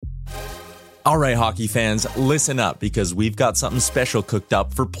All right, hockey fans, listen up because we've got something special cooked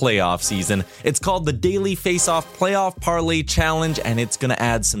up for playoff season. It's called the Daily Face-Off Playoff Parlay Challenge, and it's going to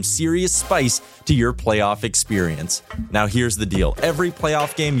add some serious spice to your playoff experience. Now, here's the deal. Every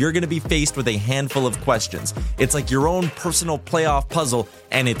playoff game, you're going to be faced with a handful of questions. It's like your own personal playoff puzzle,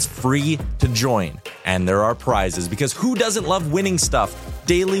 and it's free to join. And there are prizes, because who doesn't love winning stuff?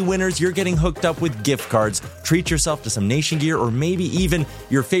 Daily winners, you're getting hooked up with gift cards. Treat yourself to some Nation gear or maybe even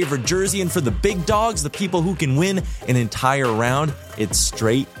your favorite jersey. And for the big dogs, the people who can win an entire round, it's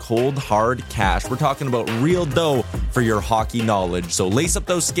straight, cold, hard cash. We're talking about real dough for your hockey knowledge. So lace up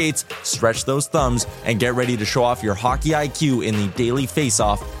those skates, stretch those thumbs, and get ready to show off your hockey IQ in the Daily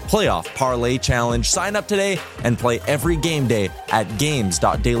Face-Off Playoff Parlay Challenge. Sign up today and play every game day at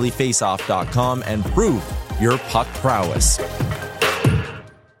games.dailyfaceoff.com and prove your puck prowess.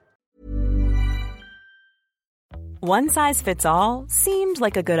 One size fits all seemed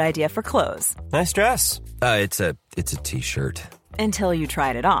like a good idea for clothes. Nice dress. It's a t-shirt. Until you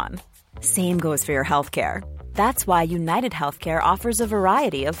tried it on. Same goes for your healthcare. That's why United Healthcare offers a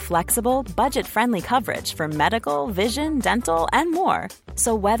variety of flexible, budget-friendly coverage for medical, vision, dental, and more.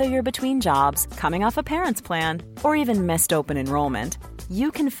 So whether you're between jobs, coming off a parent's plan, or even missed open enrollment,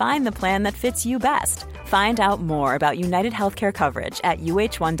 you can find the plan that fits you best. Find out more about United Healthcare coverage at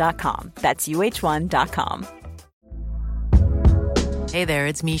uh1.com. That's uh1.com. Hey there,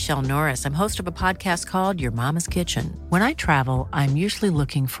 it's Michelle Norris. I'm host of a podcast called Your Mama's Kitchen. When I travel, I'm usually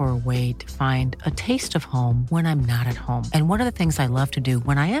looking for a way to find a taste of home when I'm not at home. And one of the things I love to do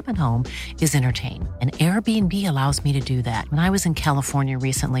when I am at home is entertain. And Airbnb allows me to do that. When I was in California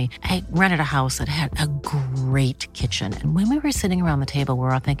recently, I rented a house that had a great kitchen. And when we were sitting around the table, we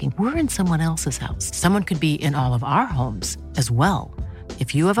were all thinking, we're in someone else's house. Someone could be in all of our homes as well.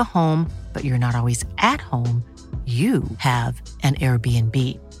 If you have a home, but you're not always at home, you have an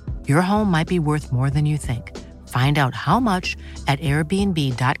Airbnb. Your home might be worth more than you think. Find out how much at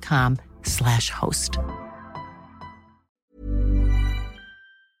airbnb.com/host.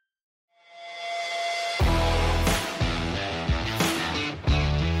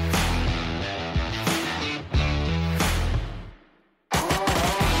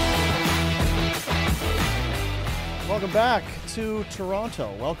 Welcome back to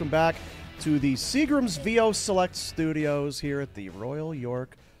Toronto. Welcome back to the Seagram's VO Select Studios here at the Royal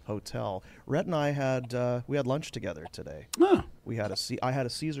York Hotel. Rhett and I had lunch together today. Oh. I had a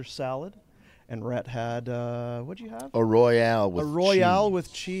Caesar salad, and Rhett had what'd you have? A Royale with cheese.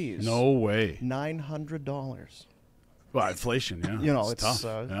 With cheese. No way. $900. Well, inflation, yeah. You know, it's it's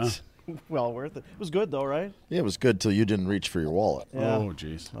tough. yeah. Well worth it. It was good though, right? Yeah, it was good till you didn't reach for your wallet. Yeah. Oh,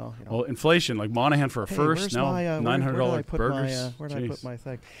 jeez. Well, you know. Well, inflation, like Monahan for a first, now $900 burgers. Where did I put my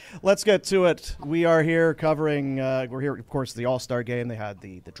thing? Let's get to it. We are here covering, we're here, of course, the All-Star game. They had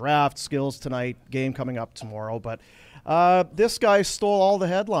the draft skills tonight, game coming up tomorrow. But this guy stole all the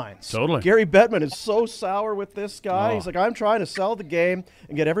headlines. Totally. Gary Bettman is so sour with this guy. Oh. He's like, I'm trying to sell the game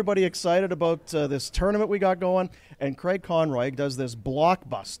and get everybody excited about this tournament we got going. And Craig Conroy does this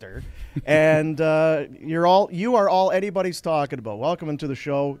blockbuster, and you are all anybody's talking about. Welcome into the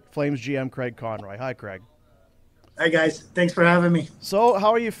show, Flames GM Craig Conroy. Hi, Craig. Hi, guys. Thanks for having me. So,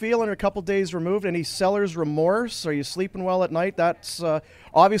 how are you feeling? A couple days removed. Any seller's remorse? Are you sleeping well at night? That's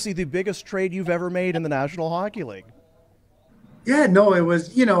obviously the biggest trade you've ever made in the National Hockey League. Yeah, no, it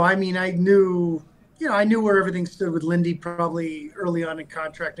was. I knew where everything stood with Lindy probably early on in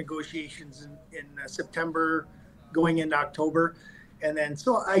contract negotiations in September. Going into October. And then,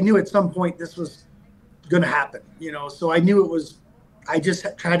 so I knew at some point this was going to happen, so I knew it was, I just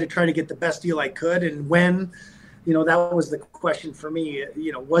tried to get the best deal I could. And when, that was the question for me,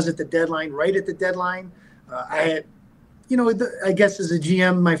 was it the deadline, right at the deadline? I had, I guess as a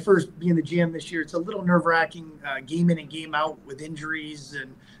GM, my first being the GM this year, it's a little nerve wracking game in and game out with injuries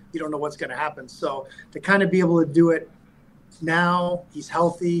and you don't know what's going to happen. So to kind of be able to do it now, he's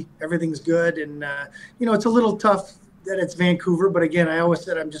healthy, everything's good, and it's a little tough that it's Vancouver, but again, I always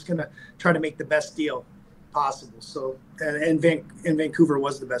said I'm just going to try to make the best deal possible. So and Vancouver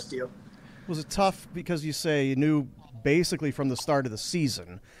was the best deal. Was it tough because you say you knew basically from the start of the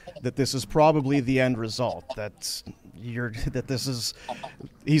season that this is probably the end result, that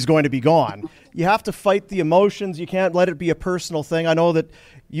he's going to be gone? You have to fight the emotions. You can't let it be a personal thing. I know that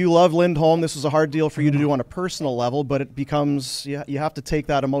you love Lindholm. This was a hard deal for you to do on a personal level, but it becomes, you have to take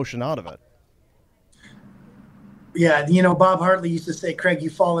that emotion out of it. Yeah, Bob Hartley used to say, Craig, you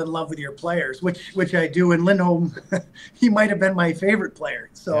fall in love with your players, which I do. And Lindholm, he might have been my favorite player.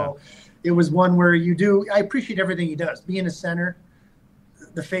 So It was one where I appreciate everything he does. Being a center,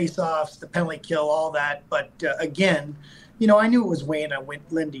 the face-offs, the penalty kill, all that. But again, I knew it was weighing on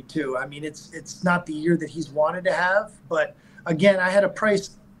Lindy too. I mean, it's not the year that he's wanted to have, but again, I had a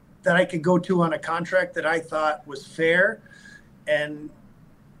price that I could go to on a contract that I thought was fair, and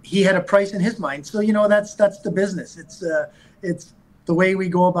he had a price in his mind. So, that's the business. It's the way we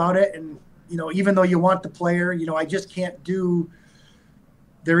go about it. And, even though you want the player, I just can't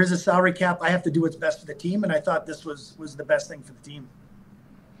there is a salary cap. I have to do what's best for the team. And I thought this was the best thing for the team.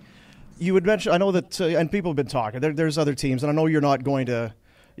 You would mention, I know that, and people have been talking, there's other teams, and I know you're not going to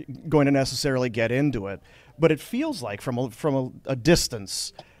necessarily get into it, but it feels like from a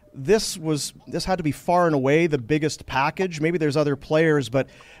distance, this had to be far and away the biggest package. Maybe there's other players, but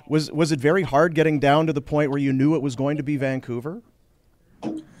was it very hard getting down to the point where you knew it was going to be Vancouver?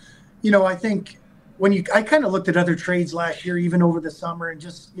 I think I kind of looked at other trades last year, even over the summer, and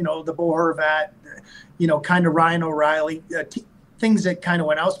just, the Bo Horvat, kind of Ryan O'Reilly, things that kind of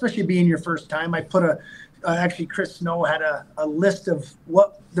went out, especially being your first time. I put actually Chris Snow had a list of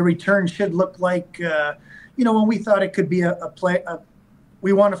what the return should look like. When we thought it could be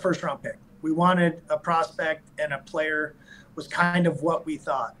we want a first round pick. We wanted a prospect, and a player was kind of what we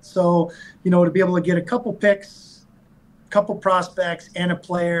thought. So, to be able to get a couple picks, couple prospects, and a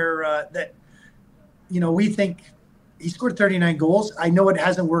player that, we think he scored 39 goals. I know it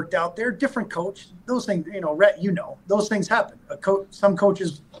hasn't worked out there. Different coach. Those things, Rhett, those things happen. Some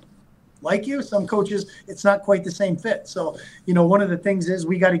coaches like you, some coaches, it's not quite the same fit. So, one of the things is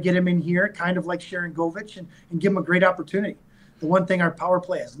we got to get him in here, kind of like Sharon Govich, and give him a great opportunity. The one thing, our power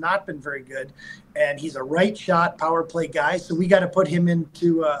play has not been very good, and he's a right shot power play guy. So we got to put him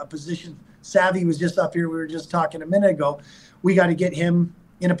into a position. Savvy was just up here. We were just talking a minute ago. We got to get him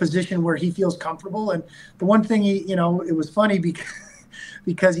in a position where he feels comfortable. And the one thing it was funny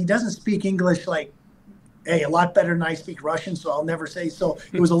because he doesn't speak English a lot better than I speak Russian. So I'll never say so.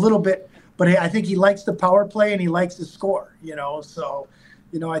 It was a little bit, but I think he likes the power play and he likes to score, so.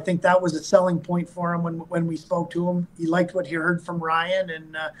 I think that was a selling point for him when we spoke to him. He liked what he heard from Ryan,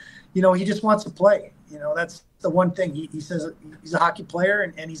 and, he just wants to play. That's the one thing. He says he's a hockey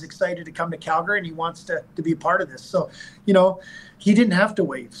player, and he's excited to come to Calgary, and he wants to be a part of this. So, he didn't have to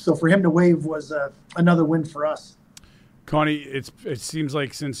waive. So for him to waive was another win for us. Connie, it seems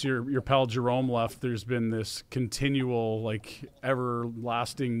like since your pal Jerome left, there's been this continual,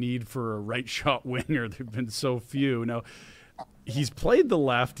 everlasting need for a right shot winger. There've been so few. Now, he's played the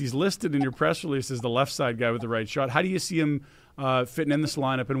left. He's listed in your press release as the left side guy with the right shot. How do you see him fitting in this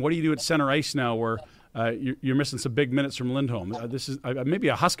lineup? And what do you do at center ice now where you're missing some big minutes from Lindholm? This is maybe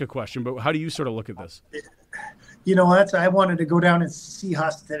a Huska question, but how do you sort of look at this? I wanted to go down and see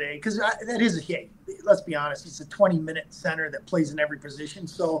Husk today because that is a hit. Let's be honest. He's a 20-minute center that plays in every position.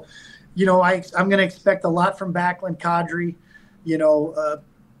 So, I'm going to expect a lot from Backlund, Kadri.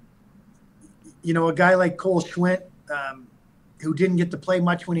 A guy like Cole Schwint, who didn't get to play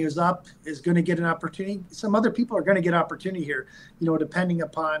much when he was up, is going to get an opportunity. Some other people are going to get opportunity here, depending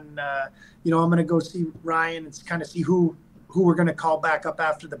upon, I'm going to go see Ryan and kind of see who we're going to call back up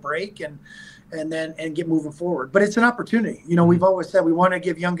after the break and get moving forward. But it's an opportunity. We've always said we want to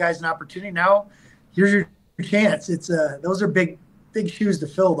give young guys an opportunity. Now, here's your chance. It's those are big shoes to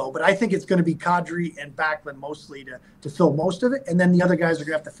fill, though. But I think it's going to be Kadri and Backlund mostly to fill most of it. And then the other guys are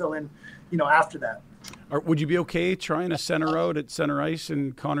going to have to fill in, after that. Would you be okay trying a center out at center ice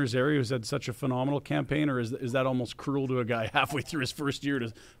in Connor's area who's had such a phenomenal campaign, or is that almost cruel to a guy halfway through his first year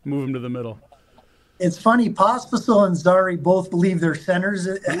to move him to the middle? It's funny. Pospisil and Zari both believe they're centers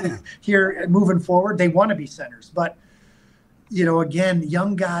here moving forward. They want to be centers. But, again,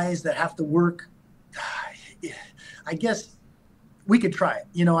 young guys that have to work, I guess we could try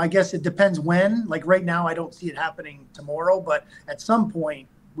it. I guess it depends when. Like right now, I don't see it happening tomorrow. But at some point,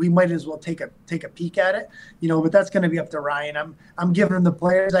 we might as well take a peek at it, but that's going to be up to Ryan. I'm giving him the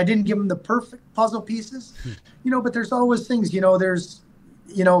players. I didn't give him the perfect puzzle pieces, but there's always things, there's,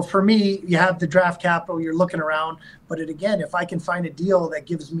 for me, you have the draft capital, you're looking around, but again, if I can find a deal that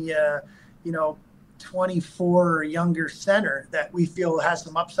gives me a, 24 or younger center that we feel has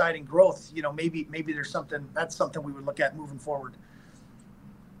some upside and growth, maybe there's that's something we would look at moving forward.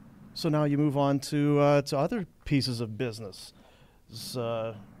 So now you move on to other pieces of business.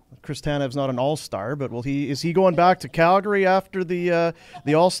 Chris Tanev's not an all-star, but is he going back to Calgary after the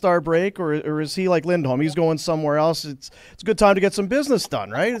all-star break, or is he like Lindholm? He's going somewhere else. It's a good time to get some business done,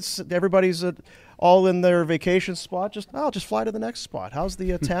 right? Everybody's all in their vacation spot. I'll just fly to the next spot. How's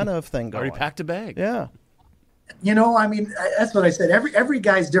the Tanev thing going? Already packed a bag. Yeah. That's what I said. Every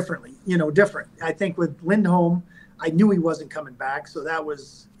guy's different. I think with Lindholm, I knew he wasn't coming back, so that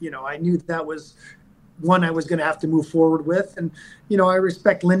was, I knew that was one I was going to have to move forward with. And, I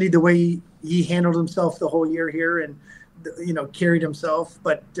respect Lindy the way he handled himself the whole year here. carried himself.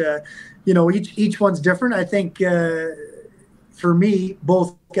 But, each one's different. I think for me,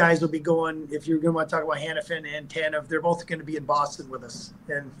 both guys will be going, if you're going to want to talk about Hanifin and Tanev, they're both going to be in Boston with us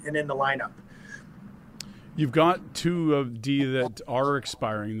and in the lineup. You've got two of D that are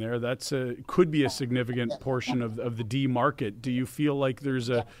expiring there. That's could be a significant portion of the D market. Do you feel like there's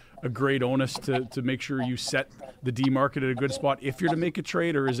a great onus to make sure you set the D market at a good spot if you're to make a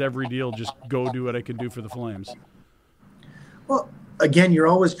trade, or is every deal just go do what I can do for the Flames? Well, again, you're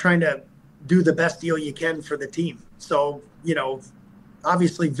always trying to do the best deal you can for the team. So,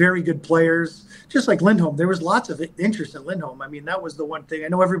 obviously very good players, just like Lindholm. There was lots of interest in Lindholm. I mean, that was the one thing. I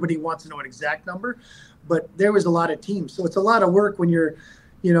know everybody wants to know an exact number, but there was a lot of teams. So it's a lot of work when you're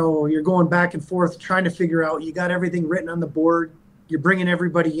going back and forth trying to figure out, you got everything written on the board. You're bringing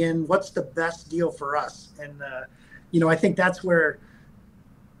everybody in. What's the best deal for us? And, I think that's where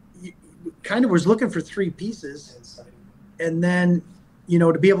you kind of was looking for three pieces. And then,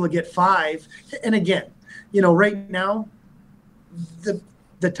 to be able to get five. And again, right now,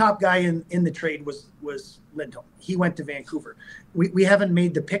 the top guy in the trade was Lindholm. He went to Vancouver. We haven't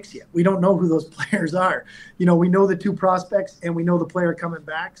made the picks yet. We don't know who those players are. We know the two prospects and we know the player coming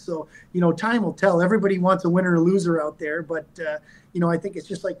back. So, time will tell. Everybody wants a winner or loser out there. But, I think it's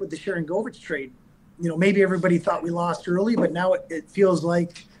just like with the Sharon Govich trade. Maybe everybody thought we lost early, but now it feels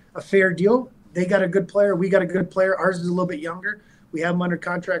like a fair deal. They got a good player. We got a good player. Ours is a little bit younger. We have him under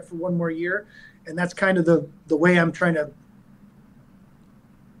contract for one more year. And that's kind of the way I'm trying to,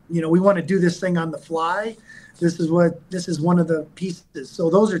 we want to do this thing on the fly. This is one of the pieces. So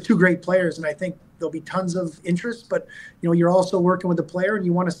those are two great players, and I think there'll be tons of interest, but you're also working with the player and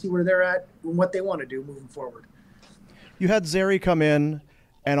you want to see where they're at and what they want to do moving forward. You had Zary come in,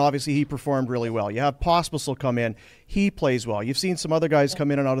 and obviously he performed really well. You have Pospisil come in. He plays well. You've seen some other guys come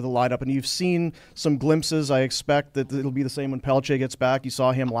in and out of the lineup, and you've seen some glimpses. I expect that it'll be the same when Pelche gets back. You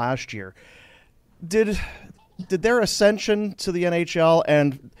saw him last year. Did their ascension to the NHL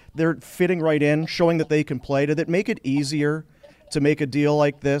and they're fitting right in, showing that they can play, did it make it easier to make a deal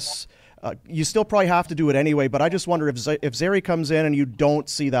like this? You still probably have to do it anyway, but I just wonder if Zary comes in and you don't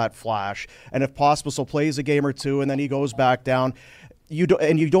see that flash, and if Pospisil plays a game or two and then he goes back down, you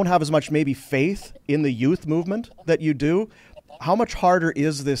don't have as much maybe faith in the youth movement that you do. How much harder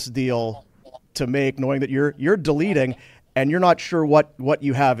is this deal to make, knowing that you're deleting and you're not sure what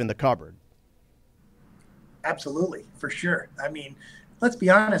you have in the cupboard? Absolutely, for sure. I mean, let's be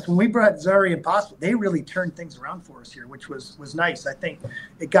honest. When we brought Zary and Pospisil, they really turned things around for us here, which was nice. I think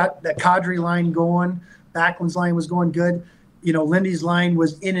it got the Kadri line going. Backlund's line was going good. Lindy's line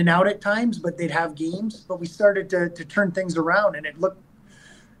was in and out at times, but they'd have games. But we started to turn things around, and it looked,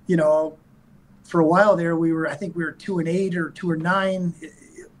 for a while there, I think we were 2-8 or 2-9.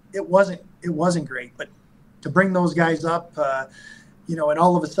 It wasn't great, but to bring those guys up. And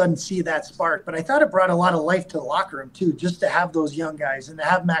all of a sudden see that spark. But I thought it brought a lot of life to the locker room too, just to have those young guys and to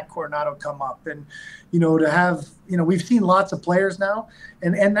have Matt Coronado come up and, to have, we've seen lots of players now.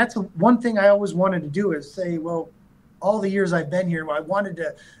 And that's one thing I always wanted to do is say, well, all the years I've been here,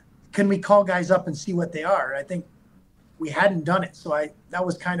 can we call guys up and see what they are? I think we hadn't done it. So that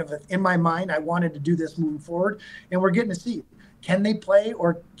was kind of in my mind, I wanted to do this moving forward, and we're getting to see, can they play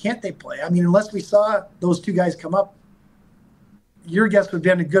or can't they play? I mean, unless we saw those two guys come up, your guess would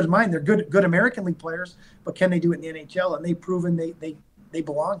be as good as mine. They're good American League players, but can they do it in the NHL? And they've proven they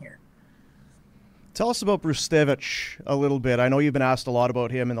belong here. Tell us about Brustevich a little bit. I know you've been asked a lot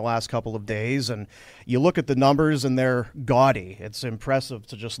about him in the last couple of days, and you look at the numbers and they're gaudy. It's impressive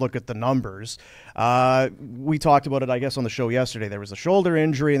to just look at the numbers. We talked about it, I guess, on the show yesterday. There was a shoulder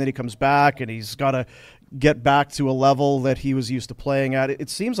injury, and then he comes back, and he's got to get back to a level that he was used to playing at. It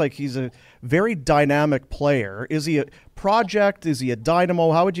seems like he's a very dynamic player. Is he a project? Is he a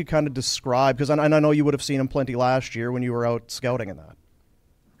dynamo? How would you kind of describe? Because I know you would have seen him plenty last year when you were out scouting in that.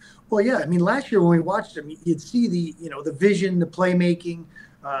 Well, yeah. I mean, last year when we watched him, you'd see the vision, the playmaking.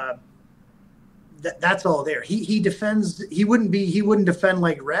 That's all there. He defends. He wouldn't defend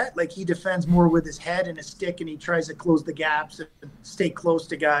like Rhett. Like, he defends more with his head and his stick, and he tries to close the gaps and stay close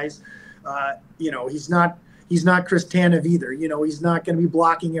to guys. He's not Chris Tanev either. He's not going to be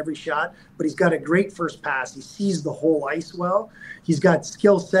blocking every shot, but he's got a great first pass. He sees the whole ice well. He's got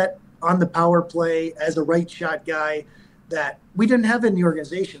skill set on the power play as a right shot guy that we didn't have in the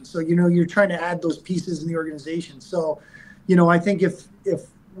organization. So, you're trying to add those pieces in the organization. So, I think if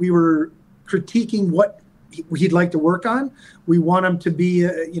we were critiquing what he'd like to work on, we want him to be,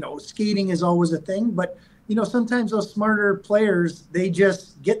 skating is always a thing, but, sometimes those smarter players, they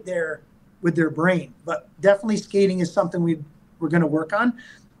just get there with their brain. But definitely skating is something we're going to work on.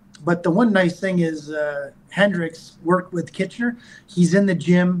 But the one nice thing is Hendricks worked with Kitchener. He's in the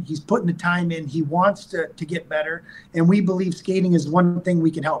gym. He's putting the time in. He wants to get better. And we believe skating is one thing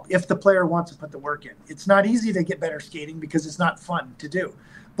we can help if the player wants to put the work in. It's not easy to get better skating because it's not fun to do.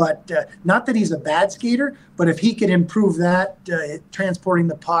 But not that he's a bad skater, but if he could improve that, transporting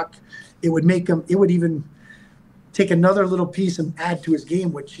the puck, it would make him, it would even take another little piece and add to his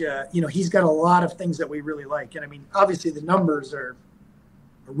game, which, he's got a lot of things that we really like. And I mean, obviously the numbers are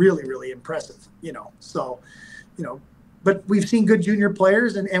really, really impressive, so, but we've seen good junior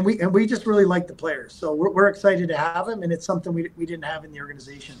players and we just really like the players. So we're excited to have him. And it's something we didn't have in the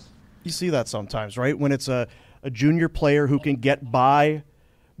organization. You see that sometimes, right? When it's a junior player who can get by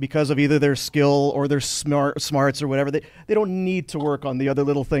because of either their skill or their smarts or whatever. They don't need to work on the other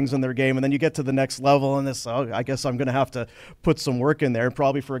little things in their game. And then you get to the next level and I guess I'm going to have to put some work in there. And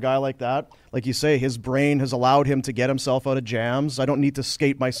probably for a guy like that, like you say, his brain has allowed him to get himself out of jams. I don't need to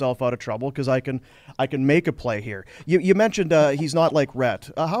skate myself out of trouble because I can make a play here. You mentioned he's not like Rhett.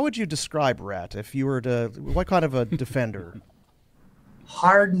 How would you describe Rhett if you were to, what kind of a defender?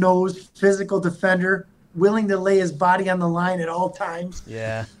 Hard-nosed, physical defender, willing to lay his body on the line at all times.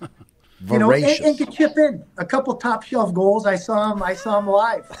 Yeah. And could chip in a couple top shelf goals. I saw him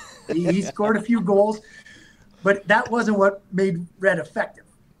live. He scored a few goals, but that wasn't what made Red effective.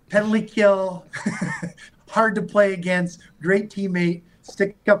 Penalty kill, hard to play against, great teammate,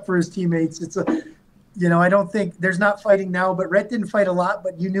 stick up for his teammates. It's I don't think there's not fighting now, but Rhett didn't fight a lot,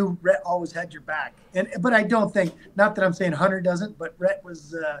 but you knew Rhett always had your back. But I don't think, not that I'm saying Hunter doesn't, but Rhett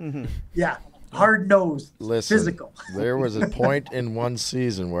was, hard-nosed, physical. There was a point in one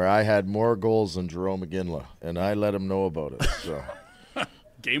season where I had more goals than Jerome McGinley, and I let him know about it. So,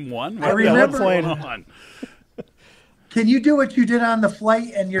 Game one? I remember. Point. Can you do what you did on the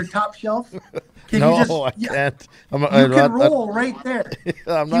flight and your top shelf? I can't. You can roll right there. He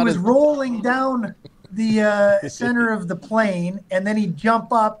was rolling down the center of the plane, and then he'd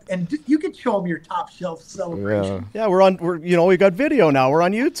jump up, and you could show him your top shelf celebration. Yeah, we got video now. We're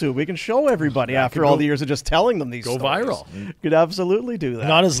on YouTube. We can show everybody after all the years of just telling them these stories. Viral. Could absolutely do that.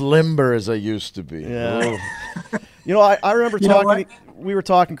 Not as limber as I used to be. Yeah. I remember talking. We were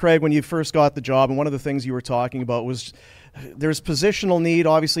talking, Craig, when you first got the job, and one of the things you were talking about was there's positional need,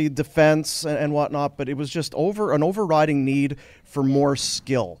 obviously defense and whatnot, but it was just an overriding need for more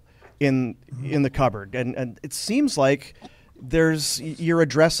skill in the cupboard, and it seems like you're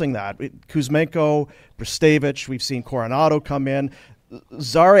addressing that. Kuzmenko, Brestevich, we've seen Coronado come in.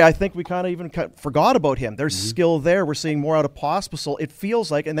 Zari, I think we kind of even forgot about him. There's skill there. We're seeing more out of Pospisil. It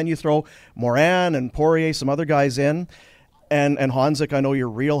feels like, and then you throw Moran and Poirier, some other guys in, and Hanzik, I know you're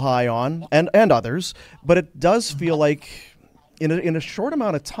real high on, and others, but it does feel like in a short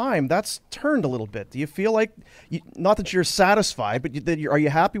amount of time, that's turned a little bit. Do you feel like, not that you're satisfied, but are you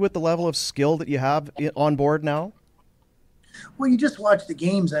happy with the level of skill that you have on board now? Well, you just watch the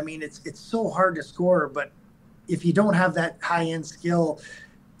games. I mean, it's so hard to score, but if you don't have that high-end skill,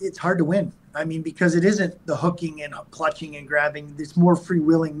 it's hard to win. I mean, because it isn't the hooking and clutching and grabbing. It's more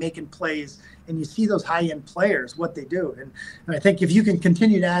free-willing, making plays, and you see those high-end players, what they do. And I think if you can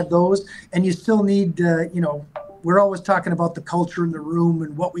continue to add those, and you still need, we're always talking about the culture in the room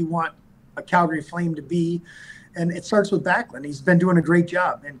and what we want a Calgary Flame to be. And it starts with Backlund. He's been doing a great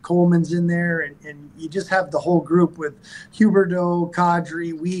job. And Coleman's in there. And you just have the whole group with Huberdeau,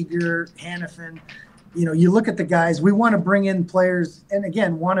 Kadri, Uyghur, Hannafin. You look at the guys. We want to bring in players and,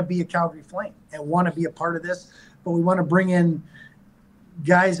 again, want to be a Calgary Flame and want to be a part of this. But we want to bring in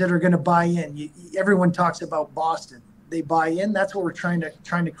guys that are going to buy in. Everyone talks about Boston. They buy in. That's what we're trying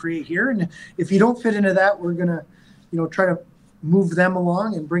to create here. And if you don't fit into that, we're going to, try to move them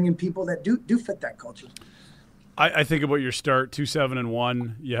along and bring in people that do fit that culture. I think about your start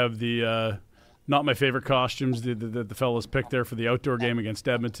 2-7-1. You have the not my favorite costumes the fellas picked there for the outdoor game against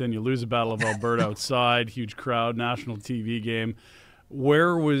Edmonton. You lose a Battle of Alberta outside, huge crowd, national TV game.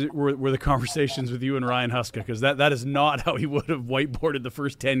 Where were the conversations with you and Ryan Huska? Because that is not how he would have whiteboarded the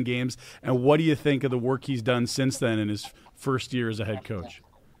first 10 games. And what do you think of the work he's done since then in his first year as a head coach?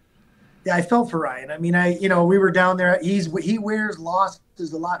 Yeah, I felt for Ryan. I mean, we were down there. He wears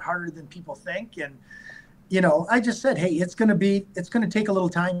losses a lot harder than people think. And, I just said, hey, it's going to take a little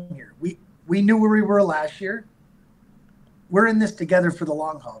time here. We knew where we were last year. We're in this together for the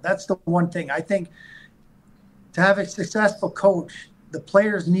long haul. That's the one thing. I think to have a successful coach, the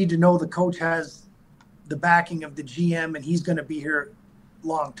players need to know the coach has the backing of the GM and he's going to be here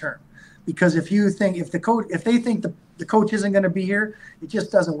long term. Because if they think the coach isn't going to be here, it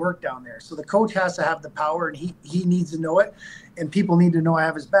just doesn't work down there. So the coach has to have the power, and he needs to know it, and people need to know I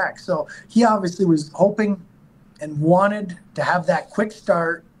have his back. So he obviously was hoping and wanted to have that quick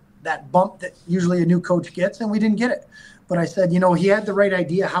start that bump that usually a new coach gets, and we didn't get it. But I said, he had the right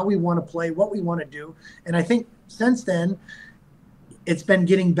idea, how we want to play, what we want to do. And I think since then, it's been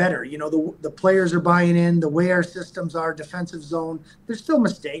getting better. The players are buying in, the way our systems are, defensive zone. There's still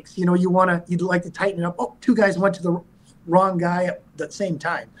mistakes. You'd like to tighten it up. Oh, two guys went to the wrong guy at the same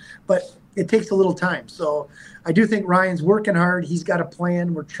time. But it takes a little time. So I do think Ryan's working hard. He's got a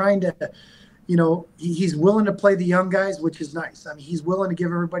plan. We're trying to, he's willing to play the young guys, which is nice. I mean, he's willing to give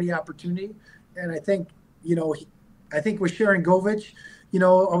everybody opportunity. And I think, I think with Sharon Govich,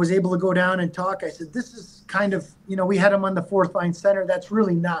 I was able to go down and talk. I said, this is kind of, we had him on the fourth line center. That's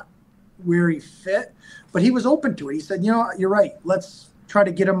really not where he fit, but he was open to it. He said, you're right. Let's try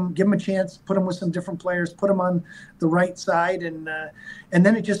to give him a chance, put him with some different players, put him on the right side. And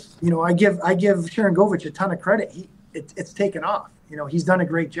then it just, I give Sharon Govich a ton of credit. It's taken off. He's done a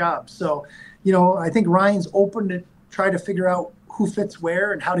great job. So, I think Ryan's open to try to figure out who fits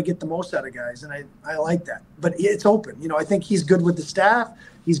where and how to get the most out of guys. And I like that, but it's open. I think he's good with the staff.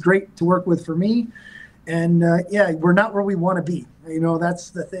 He's great to work with for me. And we're not where we want to be. That's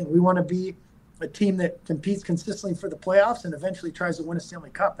the thing. We want to be a team that competes consistently for the playoffs and eventually tries to win a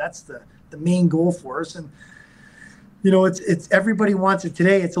Stanley Cup. That's the main goal for us. And, it's everybody wants it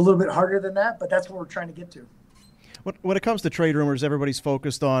today. It's a little bit harder than that, but that's what we're trying to get to. When it comes to trade rumors, everybody's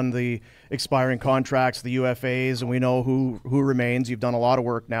focused on the expiring contracts, the UFAs, and we know who remains. You've done a lot of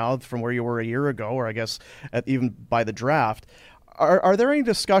work now from where you were a year ago, or I guess even by the draft. Are there any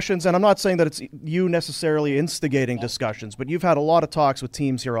discussions, and I'm not saying that it's you necessarily instigating discussions, but you've had a lot of talks with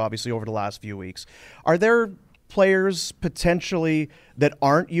teams here, obviously, over the last few weeks. Are there players potentially that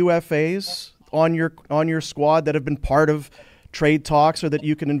aren't UFAs on your squad that have been part of trade talks, or that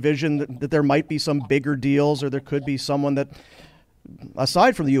you can envision that there might be some bigger deals, or there could be someone that,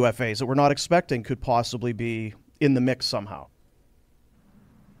 aside from the UFAs, that we're not expecting could possibly be in the mix somehow?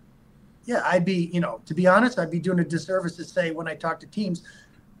 Yeah, I'd be, to be honest, I'd be doing a disservice to say when I talk to teams,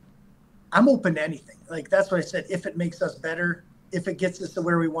 I'm open to anything. Like, that's what I said. If it makes us better, if it gets us to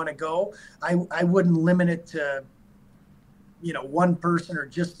where we want to go, I wouldn't limit it to, one person or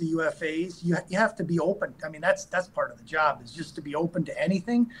just the UFAs. You have to be open. I mean, that's part of the job, is just to be open to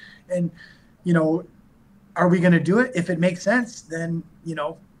anything. And, are we going to do it? If it makes sense, then,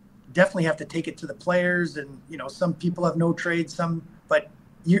 definitely have to take it to the players. And, some people have no trade, but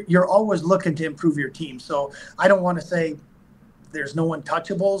you're always looking to improve your team. So I don't want to say there's no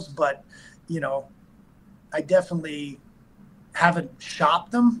untouchables, but, I definitely haven't shopped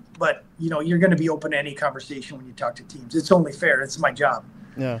them, but you're going to be open to any conversation when you talk to teams. It's only fair. It's my job.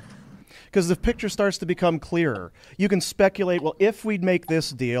 Yeah. Because the picture starts to become clearer. You can speculate, well, if we'd make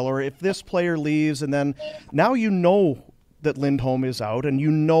this deal, or if this player leaves, and then now that Lindholm is out, and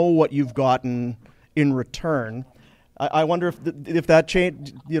what you've gotten in return. I wonder if that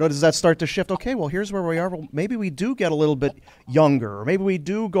change, does that start to shift? Okay, well, here's where we are. Well, maybe we do get a little bit younger, or maybe we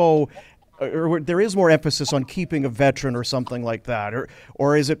do go, or there is more emphasis on keeping a veteran or something like that,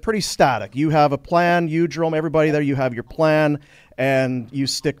 or is it pretty static? You have a plan, you, Jerome, everybody there, you have your plan, and you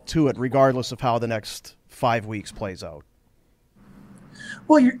stick to it regardless of how the next 5 weeks plays out.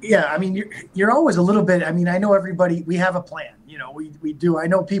 Well, you're always a little bit. I mean, I know everybody. We have a plan. We do. I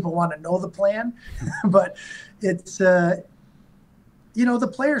know people want to know the plan, but it's the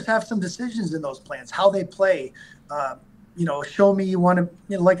players have some decisions in those plans, how they play. Show me you want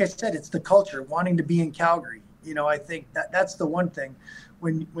to. Like I said, it's the culture, wanting to be in Calgary. I think that's the one thing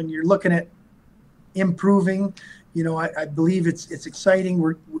when you're looking at improving. I believe it's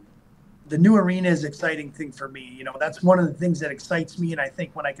exciting. The new arena is an exciting thing for me. That's one of the things that excites me. And I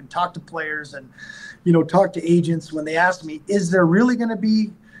think when I can talk to players and, talk to agents, when they ask me, is there really going to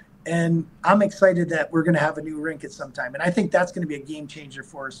be, and I'm excited that we're going to have a new rink at some time. And I think that's going to be a game changer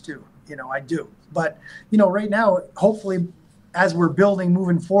for us too. I do. But, right now, hopefully as we're building,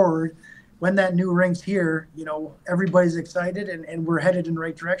 moving forward, when that new rink's here, everybody's excited and we're headed in the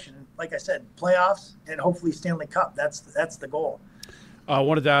right direction. Like I said, playoffs and hopefully Stanley Cup. That's the goal. I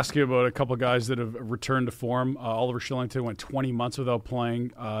wanted to ask you about a couple of guys that have returned to form. Oliver Shillington went 20 months without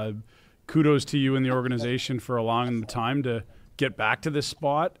playing. Kudos to you and the organization for allowing the time to get back to this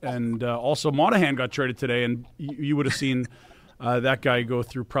spot. And also Monahan got traded today, and you would have seen that guy go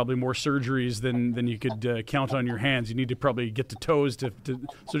through probably more surgeries than you could count on your hands. You need to probably get to toes.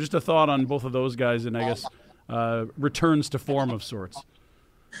 So just a thought on both of those guys, and I guess returns to form of sorts.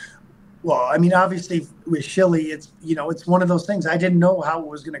 Well, I mean, obviously with Shilly, it's one of those things. I didn't know how it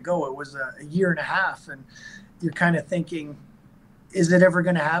was going to go. It was a year and a half, and you're kind of thinking, is it ever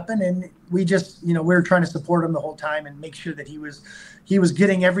going to happen? And we just, we were trying to support him the whole time and make sure that he was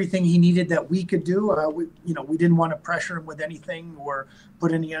getting everything he needed that we could do. We didn't want to pressure him with anything or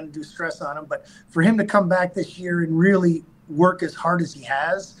put any undue stress on him. But for him to come back this year and really work as hard as he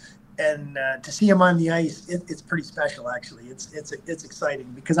has, and to see him on the ice, it's pretty special. Actually, it's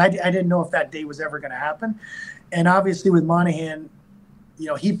exciting because I didn't know if that day was ever going to happen. And obviously with Monahan,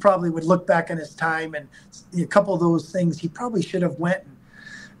 he probably would look back on his time and a couple of those things he probably should have went and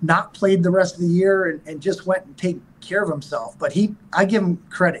not played the rest of the year and just went and take care of himself. But I give him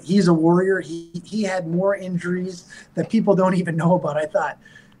credit. He's a warrior. He had more injuries that people don't even know about. I thought,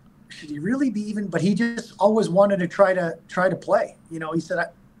 should he really be even? But he just always wanted to try to play. He said,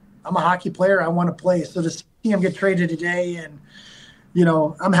 I'm a hockey player. I want to play. So to see him get traded today and,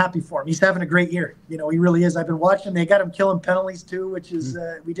 I'm happy for him. He's having a great year. He really is. I've been watching. They got him killing penalties too, which is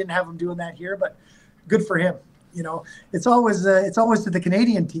we didn't have him doing that here, but good for him. It's always to the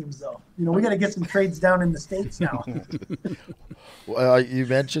Canadian teams though. We got to get some trades down in the States now. Well, you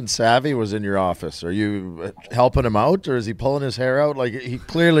mentioned Savvy was in your office. Are you helping him out, or is he pulling his hair out? Like, he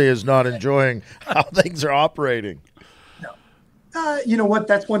clearly is not enjoying how things are operating. No. You know what?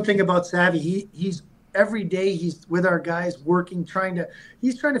 That's one thing about Savvy. He's every day he's with our guys working,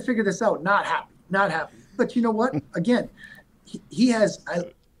 he's trying to figure this out. Not happy. But you know what? Again, he has.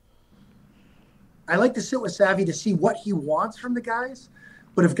 I like to sit with Savvy to see what he wants from the guys.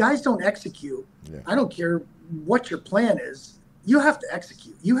 But if guys don't execute, I don't care what your plan is. You have to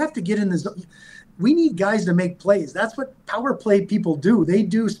execute. You have to get in the zone. We need guys to make plays. That's what power play people do. They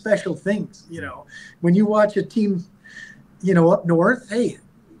do special things. When you watch a team, up north, hey,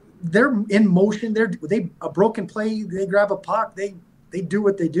 they're in motion. They a broken play. They grab a puck. They do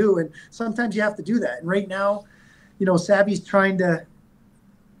what they do, and sometimes you have to do that. And right now, Savvy's trying to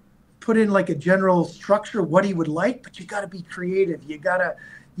put in like a general structure of what he would like, but you got to be creative. You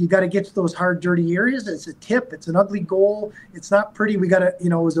gotta get to those hard, dirty areas. It's a tip. It's an ugly goal. It's not pretty. We gotta, it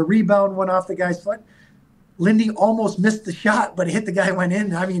was a rebound, went off the guy's foot. Lindy almost missed the shot, but it hit the guy, went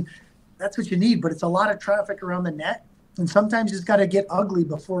in. I mean, that's what you need. But it's a lot of traffic around the net. And sometimes it's got to get ugly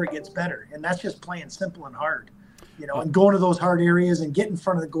before it gets better. And that's just playing simple and hard, and going to those hard areas and get in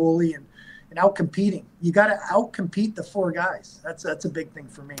front of the goalie and out-competing. You got to out-compete the four guys. That's a big thing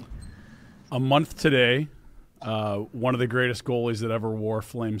for me. A month today, one of the greatest goalies that ever wore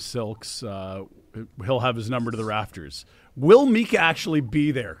flame silks, he'll have his number to the rafters. Will Mika actually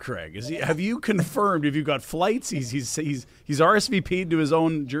be there, Craig? Have you confirmed? Have you got flights? He's RSVP'd to his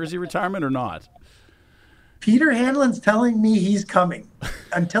own jersey retirement or not? Peter Hanlon's telling me he's coming.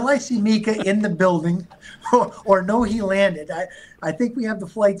 Until I see Mika in the building or know he landed, I think we have the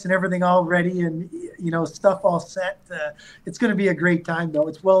flights and everything all ready and, stuff all set. It's going to be a great time, though.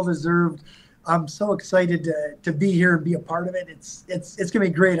 It's well-deserved. I'm so excited to be here and be a part of it. It's going to be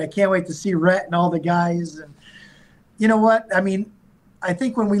great. I can't wait to see Rhett and all the guys. And you know what? I mean, I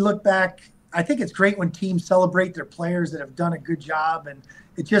think when we look back, I think it's great when teams celebrate their players that have done a good job, and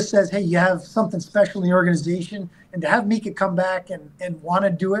it just says, hey, you have something special in the organization. And to have Mika come back and want to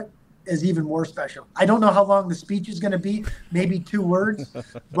do it is even more special. I don't know how long the speech is going to be, maybe 2 words,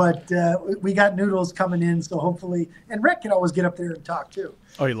 but we got noodles coming in, so hopefully – and Rick can always get up there and talk too.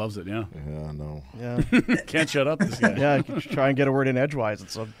 Oh, he loves it, yeah. Yeah, I know. Yeah. Can't shut up, this guy. Yeah, try and get a word in edgewise.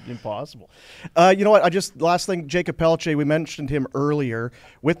 It's impossible. You know what? Last thing, Jacob Pelche, we mentioned him earlier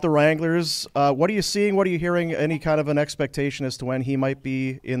with the Wranglers. What are you seeing? What are you hearing? Any kind of an expectation as to when he might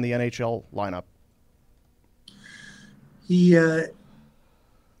be in the NHL lineup? He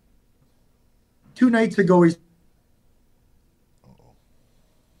 2 nights ago, he's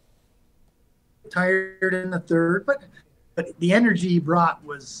tired in the third, but the energy he brought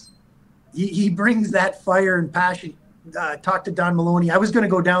was he brings that fire and passion. Talked to Don Maloney. I was going to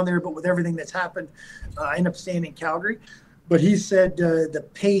go down there, but with everything that's happened, I ended up staying in Calgary. But he said the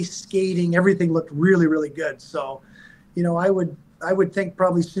pace, skating, everything looked really, really good. So, I would think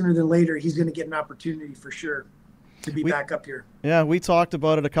probably sooner than later he's going to get an opportunity for sure to be back up here. Yeah, we talked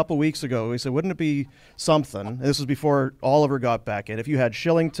about it a couple weeks ago. We said, wouldn't it be something? This was before Oliver got back in. If you had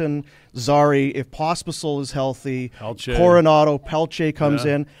Shillington, Zari, if Pospisil is healthy, Pelche. Coronado, Pelche comes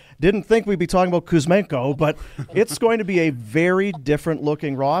in. Didn't think we'd be talking about Kuzmenko, but it's going to be a very different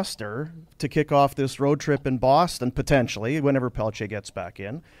looking roster to kick off this road trip in Boston, potentially, whenever Pelche gets back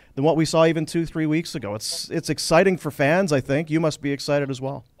in, than what we saw even 2-3 weeks ago. It's exciting for fans, I think. You must be excited as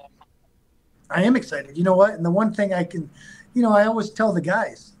well. I am excited. You know what? And the one thing I can, I always tell the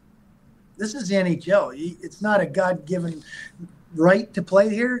guys, this is the NHL. It's not a God-given right to play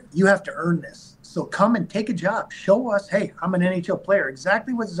here. You have to earn this. So come and take a job. Show us, hey, I'm an NHL player.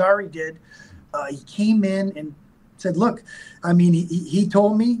 Exactly what Zari did. He came in and said, look, I mean, he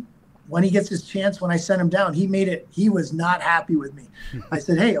told me when he gets his chance, when I sent him down, he was not happy with me. I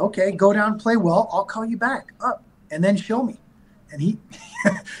said, hey, okay, go down, play well. I'll call you back up and then show me. And he,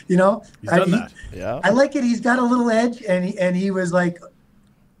 you know, He's done that. Yeah. I like it. He's got a little edge, and he was like,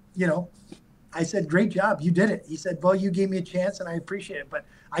 you know, I said, great job. You did it. He said, well, you gave me a chance and I appreciate it, but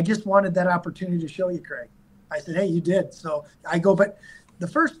I just wanted that opportunity to show you, Craig. I said, hey, you did. So I go, but the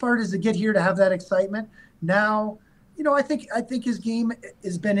first part is to get here, to have that excitement. Now, you know, I think his game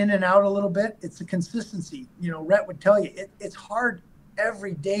has been in and out a little bit. It's the consistency. You know, Rhett would tell you it's hard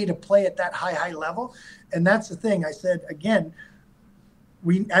every day to play at that high level. And that's the thing. I said, again,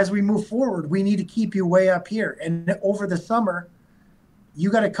 as we move forward, we need to keep you way up here. And over the summer, you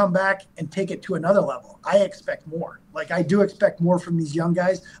got to come back and take it to another level. I expect more. Like, I do expect more from these young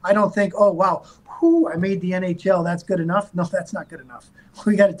guys. I don't think, oh, wow, I made the NHL. That's good enough. No, that's not good enough.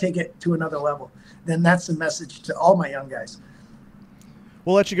 We got to take it to another level. Then that's the message to all my young guys.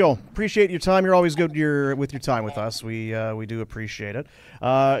 We'll let you go. Appreciate your time. You're always good with your time with us. We do appreciate it.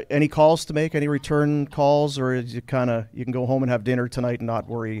 Any calls to make? Any return calls, or is you can go home and have dinner tonight and not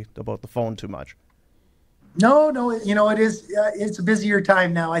worry about the phone too much? No. You know, it's a busier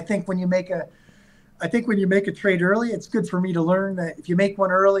time now. I think when you make a trade early, it's good for me to learn that if you make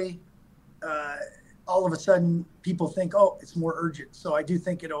one early, all of a sudden people think, oh, it's more urgent. So I do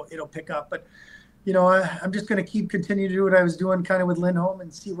think it'll pick up. But you know, I'm just going to continue to do what I was doing kind of with Lindholm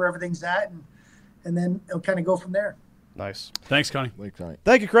and see where everything's at, and then it'll kind of go from there. Nice. Thanks, Connie.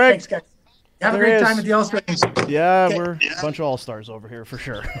 Thank you, Craig. Thanks, guys. Have a great time at the All-Star games. Yeah, okay. We're a bunch of all-stars over here for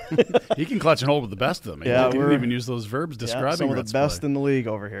sure. He can clutch and hold with the best of them. Yeah, he didn't even use those verbs describing some of the best in the league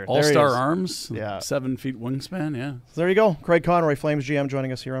over here. All-star arms, yeah. 7 feet wingspan, yeah. So there you go. Craig Conroy, Flames GM,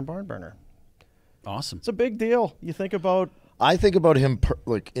 joining us here on Barn Burner. Awesome. It's a big deal. I think about him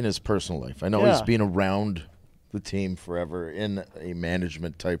like in his personal life. I know he's been around the team forever in a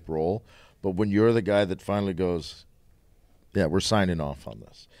management type role, but when you're the guy that finally goes, yeah, we're signing off on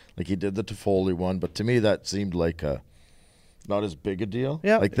this. Like he did the Toffoli one, but to me that seemed like not as big a deal.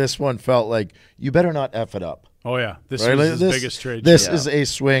 Yeah. Like this one felt like you better not F it up. Oh yeah, this right? was his biggest trade. This is a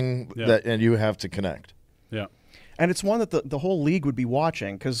swing and you have to connect. Yeah. And it's one that the whole league would be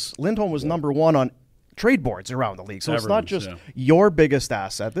watching because Lindholm was number one on trade boards around the league. So it's not just your biggest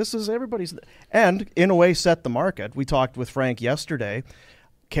asset. This is everybody's. And in a way set the market. We talked with Frank yesterday.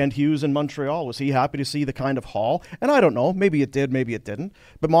 Kent Hughes in Montreal, was he happy to see the kind of haul? And I don't know. Maybe it did, maybe it didn't.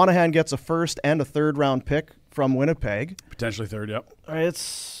 But Monahan gets a first and a third round pick from Winnipeg. Potentially third, yep.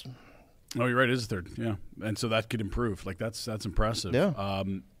 It's... Oh, you're right. It is a third, yeah. And so that could improve. Like, that's impressive. Yeah.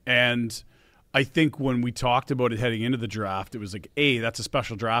 And I think when we talked about it heading into the draft, it was like, A, that's a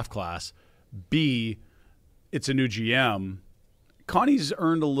special draft class. B, it's a new GM. Connie's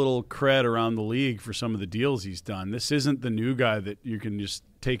earned a little cred around the league for some of the deals he's done. This isn't the new guy that you can just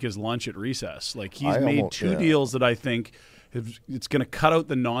take his lunch at recess. Like, he's made two deals that I think it's going to cut out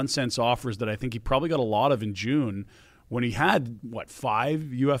the nonsense offers that I think he probably got a lot of in June when he had, 5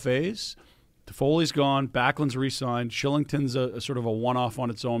 UFAs? Toffoli's gone. Backlund's re-signed. Shillington's a sort of a one-off on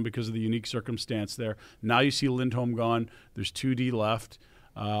its own because of the unique circumstance there. Now you see Lindholm gone. There's 2D left.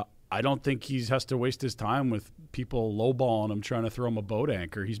 I don't think he has to waste his time with people lowballing him, trying to throw him a boat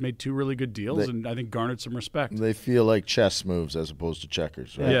anchor. He's made 2 really good deals and I think garnered some respect. They feel like chess moves as opposed to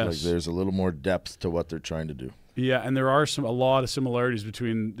checkers, right? Yes. Like there's a little more depth to what they're trying to do. Yeah, and there are a lot of similarities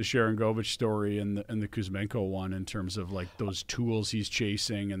between the Sharon Govich story and the Kuzmenko one in terms of like those tools he's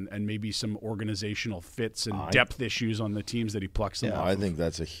chasing and maybe some organizational fits and depth issues on the teams that he plucks them off. I think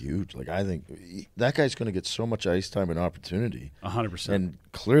that's a huge. Like I think that guy's going to get so much ice time and opportunity. 100%. And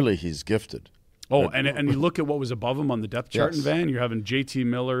clearly he's gifted. Oh, and you look at what was above him on the depth chart in Van. You're having JT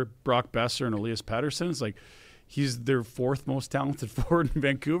Miller, Brock Besser, and Elias Pettersson. It's like he's their 4th most talented forward in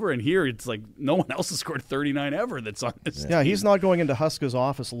Vancouver, and here it's like no one else has scored 39 ever that's on this team. Yeah, he's not going into Huska's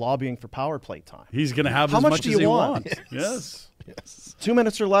office lobbying for power play time. He's going to have as much as he wants. Yes. 2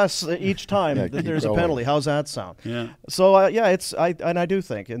 minutes or less each time that there's a penalty. How's that sound? Yeah. So, I do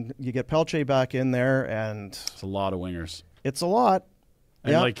think, and you get Pelche back in there, and it's a lot of wingers. It's a lot.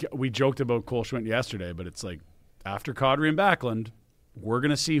 And like we joked about Cole Schwindt yesterday, but it's like after Kadri and Backlund, we're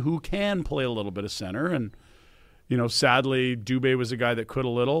going to see who can play a little bit of center. And, you know, sadly, Dubé was a guy that could a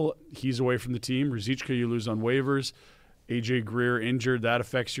little. He's away from the team. Ruzicka, you lose on waivers. AJ Greer injured. That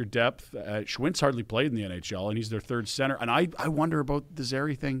affects your depth. Schwindt's hardly played in the NHL, and he's their 3rd center. And I wonder about the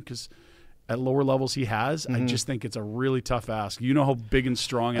Zary thing because at lower levels he has. I just think it's a really tough ask. You know how big and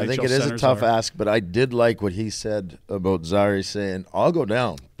strong NHL I think it is a tough ask, but I did like what he said about Zary saying, I'll go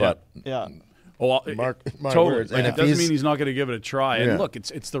down. But Mark my totally. words. Like, And it if doesn't he's- mean he's not going to give it a try. Yeah. And look,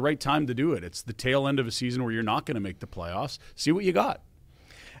 it's the right time to do it. It's the tail end of a season where you're not going to make the playoffs. See what you got.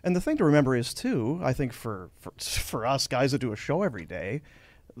 And the thing to remember is, too, I think for us guys that do a show every day,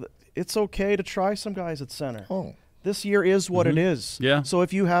 it's okay to try some guys at center. Oh. This year is what it is. Yeah. So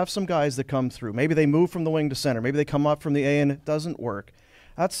if you have some guys that come through, maybe they move from the wing to center, maybe they come up from the A and it doesn't work.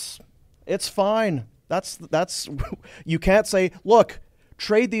 It's fine. That's you can't say, look,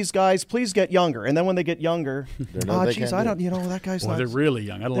 trade these guys, please get younger. And then when they get younger, geez, I don't, that guy's Well, not. they're really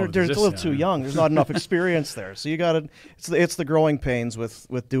young. I don't know. They're a little too young. There's not enough experience there. So you got to. It's the growing pains with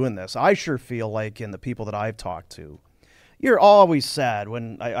doing this. I sure feel like in the people that I've talked to, you're always sad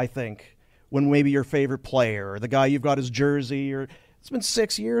when I think when maybe your favorite player or the guy you've got his jersey or it's been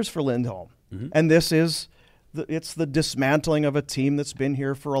 6 years for Lindholm, and this is it's the dismantling of a team that's been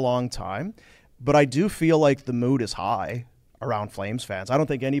here for a long time. But I do feel like the mood is high around Flames fans. I don't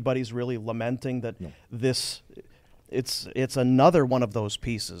think anybody's really lamenting that this. It's another one of those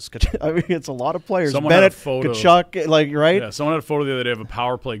pieces. I mean, it's a lot of players. Someone Bennett, had a photo, Kachuk, right? Yeah, someone had a photo the other day of a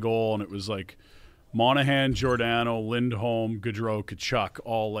power play goal, and it was like Monahan, Giordano, Lindholm, Gaudreau, Kachuk,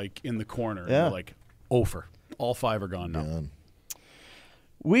 all like in the corner. Yeah. And like over. All 5 are gone now. Man.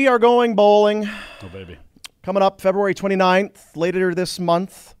 We are going bowling Oh baby. coming up February 29th, later this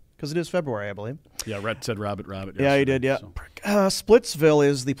month, because it is February, I believe. Yeah, Rhett said rabbit. Yeah, he did, yeah. so. Splitsville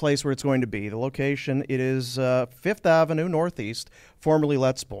is the place where it's going to be. The location, it is 5th Avenue Northeast, formerly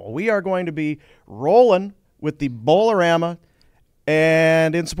Let's Bowl. We are going to be rolling with the Bowlerama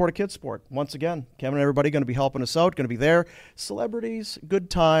and in support of Kids Sport. Once again, Kevin and everybody going to be helping us out, going to be there. Celebrities, good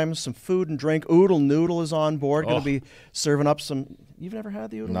times, some food and drink. Oodle Noodle is on board, going to be serving up some. You've never had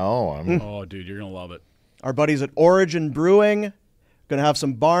the Oodle? No, I'm. Oh, dude, you're going to love it. Our buddies at Origin Brewing, going to have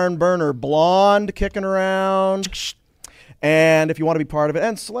some Barn Burner Blonde kicking around. And if you want to be part of it,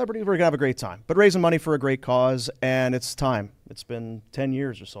 and celebrities, we're going to have a great time. But raising money for a great cause, and it's time. It's been 10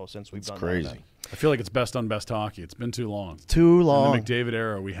 years or so since we've done crazy. that. I feel like it's best on best hockey. It's been too long. Too long. In the McDavid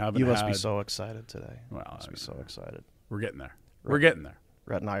era, we haven't You had. must be so excited today. Well, You must be so excited. We're getting there. We're getting there.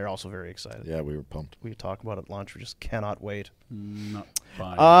 Rhett and I are also very excited. Yeah, we were pumped. We talk about it at lunch. We just cannot wait. Not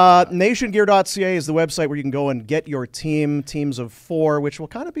fine. NationGear.ca is the website where you can go and get your teams of 4, which will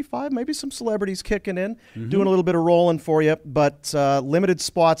kind of be 5, maybe some celebrities kicking in, doing a little bit of rolling for you, but limited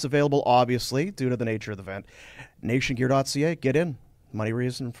spots available, obviously, due to the nature of the event. NationGear.ca, get in. Money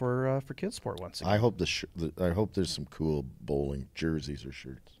reason for Kids Sport once again. I hope I hope there's some cool bowling jerseys or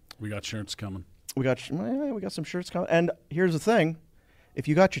shirts. We got shirts coming. We got some shirts coming. And here's the thing. If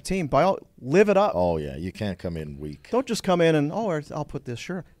you got your team, live it up. Oh yeah, you can't come in weak. Don't just come in and, I'll put this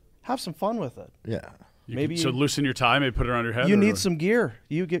shirt. Have some fun with it. Yeah. So loosen your tie, maybe put it around your head. You need some gear.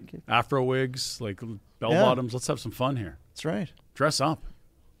 You get Afro wigs, like bell bottoms. Let's have some fun here. That's right. Dress up.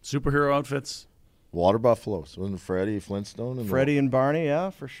 Superhero outfits. Water buffaloes. Wasn't Freddie Flintstone? And Freddie and Barney, yeah,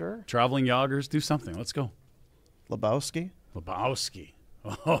 for sure. Traveling joggers. Do something. Let's go. Lebowski. Lebowski.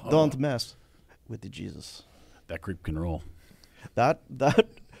 Don't mess with the Jesus. That creep can roll. That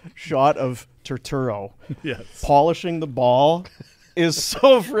shot of Turturro Yes. polishing the ball is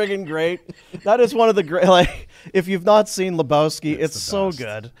so friggin' great. That is one of the great. Like, if you've not seen Lebowski, it's so best.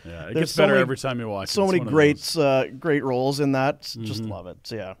 good. Yeah, it There's gets so better many- every time you watch it. So It's many one of those. great roles in that. Just love it.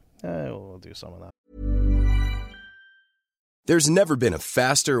 So yeah, we'll do some of that. There's never been a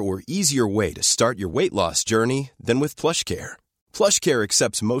faster or easier way to start your weight loss journey than with PlushCare. PlushCare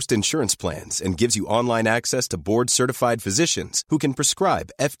accepts most insurance plans and gives you online access to board-certified physicians who can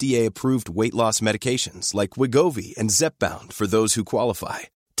prescribe FDA-approved weight loss medications like Wegovy and Zepbound for those who qualify.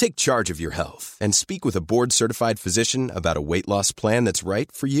 Take charge of your health and speak with a board-certified physician about a weight loss plan that's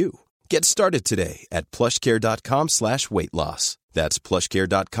right for you. Get started today at plushcare.com/weight loss. That's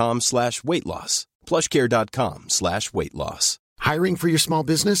plushcare.com/weight loss. plushcare.com/weight loss. Hiring for your small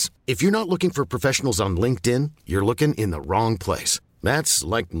business? If you're not looking for professionals on LinkedIn, you're looking in the wrong place. That's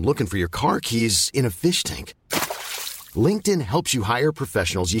like looking for your car keys in a fish tank. LinkedIn helps you hire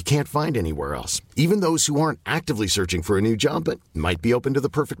professionals you can't find anywhere else, even those who aren't actively searching for a new job but might be open to the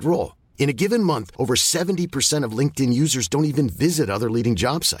perfect role. In a given month, over 70% of LinkedIn users don't even visit other leading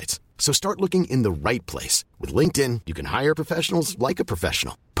job sites. So start looking in the right place. With LinkedIn, you can hire professionals like a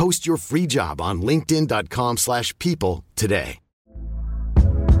professional. Post your free job on linkedin.com/people today.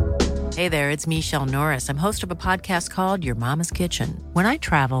 Hey there, it's Michelle Norris. I'm host of a podcast called Your Mama's Kitchen. When I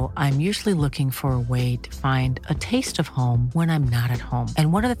travel, I'm usually looking for a way to find a taste of home when I'm not at home.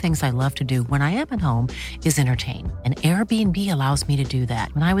 And one of the things I love to do when I am at home is entertain. And Airbnb allows me to do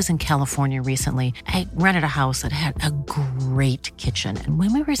that. When I was in California recently, I rented a house that had a great kitchen. And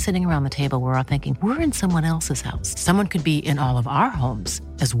when we were sitting around the table, we were all thinking, we're in someone else's house. Someone could be in all of our homes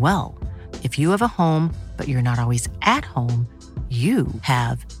as well. If you have a home, but you're not always at home, you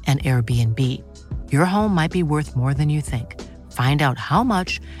have an Airbnb. Your home might be worth more than you think. Find out how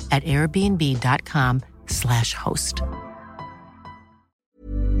much at airbnb.com/host.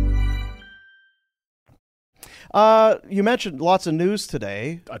 You mentioned lots of news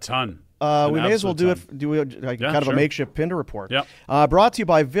today. A ton. We may as well do a makeshift Pinder report. Yep. Brought to you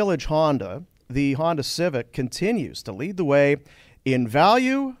by Village Honda. The Honda Civic continues to lead the way in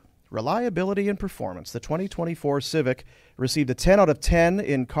value, reliability, and performance. The 2024 Civic received a 10 out of 10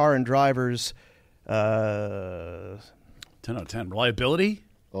 in Car and Driver's 10 out of 10. Reliability?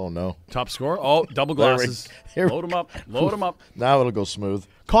 Oh, no. Top score? Oh, double glasses. Load them up. Load them up. Now it'll go smooth.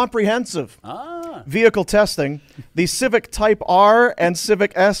 Comprehensive vehicle testing. The Civic Type R and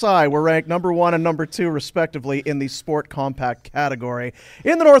Civic SI were ranked number 1 and number 2, respectively, in the Sport Compact category.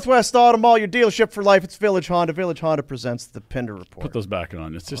 In the Northwest Auto Mall, your dealership for life, it's Village Honda. Village Honda presents the Pinder Report. Put those back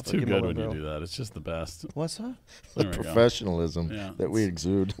on. It's just too good when you do that. It's just the best. What's that? The professionalism that we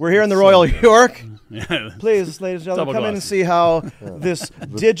exude. We're here in the Royal York. Yeah. Please, ladies and gentlemen, come in and see how this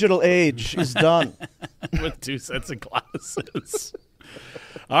digital age is done. With 2 sets of glasses.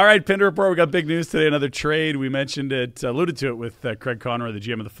 All right, Pinder Report. We got big news today. Another trade. We mentioned it, alluded to it with Craig Conroy, the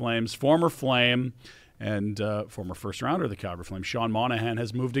GM of the Flames, former Flame and former first rounder of the Calgary Flames. Sean Monahan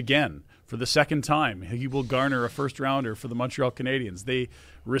has moved again for the second time. He will garner a first rounder for the Montreal Canadiens. They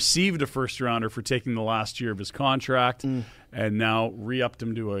received a first rounder for taking the last year of his contract and now re-upped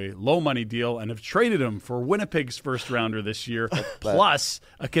him to a low money deal and have traded him for Winnipeg's first rounder this year, plus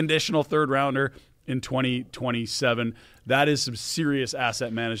a conditional third rounder in 2027. That is some serious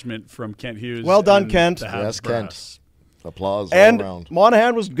asset management from Kent Hughes. Well done, Kent. Yes, Kent. Applause and all around.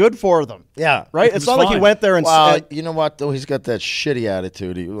 Monahan was good for them. Yeah. Right? It's not like he went there and said... you know what, though? He's got that shitty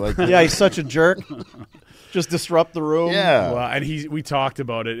attitude. He's such a jerk. Just disrupt the room. Yeah. Well, and we talked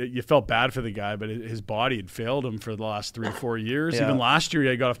about it. You felt bad for the guy, but his body had failed him for the last 3 or 4 years. Yeah. Even last year,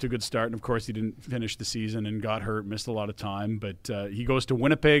 he got off to a good start, and of course, he didn't finish the season and got hurt, missed a lot of time. But he goes to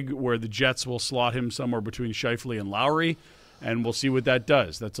Winnipeg, where the Jets will slot him somewhere between Scheifele and Lowry, and we'll see what that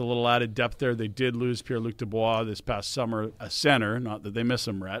does. That's a little added depth there. They did lose Pierre-Luc Dubois this past summer, a center. Not that they miss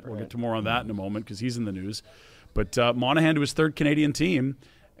him, Rhett. We'll get to more on that in a moment because he's in the news. But Monahan to his third Canadian team.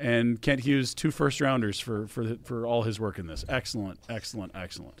 And Kent Hughes, 2 first-rounders for all his work in this. Excellent, excellent,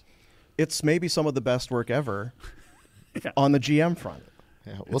 excellent. It's maybe some of the best work ever on the GM front.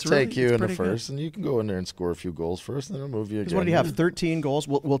 Yeah, we'll take you in the first, and you can go in there and score a few goals first, and then we'll move you again. What do you have, 13 goals?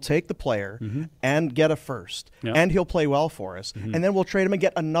 We'll take the player and get a first, and he'll play well for us, and then we'll trade him and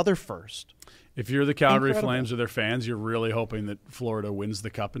get another first. If you're the Calgary Flames or their fans, you're really hoping that Florida wins the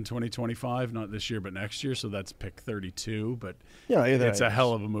Cup in 2025, not this year but next year, so that's pick 32. But it's a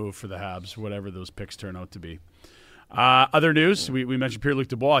hell of a move for the Habs, whatever those picks turn out to be. Other news, we mentioned Pierre-Luc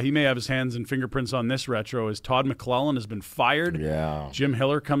Dubois. He may have his hands and fingerprints on this retro as Todd McClellan has been fired. Yeah. Jim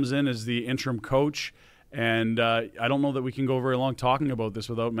Hiller comes in as the interim coach. And I don't know that we can go very long talking about this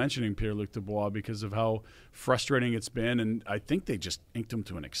without mentioning Pierre-Luc Dubois because of how frustrating it's been. And I think they just inked him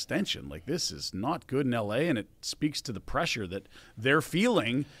to an extension. Like, this is not good in L.A., and it speaks to the pressure that they're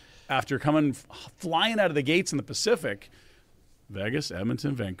feeling after coming flying out of the gates in the Pacific. Vegas,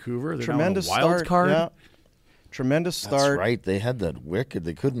 Edmonton, Vancouver. They're tremendous now on a wild start. card. Yeah. Tremendous start. That's right. They had that wicked.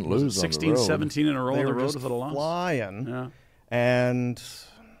 They couldn't lose 16, on the road. 17 in a row on the road without a loss. Flying. Yeah. And...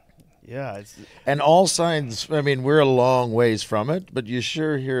 yeah. And all signs, I mean, we're a long ways from it, but you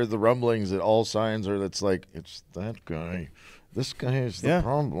sure hear the rumblings that all signs are it's like, it's that guy. This guy is the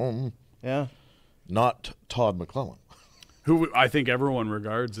problem. Yeah. Not Todd McClellan. Who I think everyone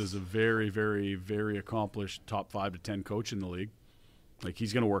regards as a very, very, very accomplished top 5 to 10 coach in the league. Like,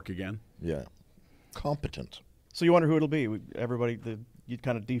 he's going to work again. Yeah. Competent. So you wonder who it'll be. You'd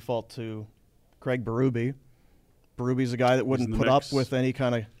kind of default to Craig Berube. Berube's a guy that wouldn't put up with any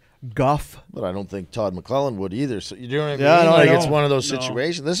kind of guff. But I don't think Todd McClellan would either. So you know what I mean? Yeah, no, I know. It's one of those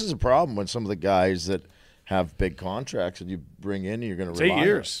situations. This is a problem when some of the guys that have big contracts that you bring in and you're going to rely on. 8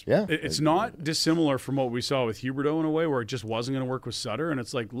 years. Yeah. It's not dissimilar from what we saw with Huberdeau in a way where it just wasn't going to work with Sutter. And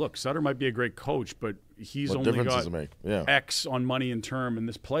it's like, look, Sutter might be a great coach, but he's only got X on money in term, and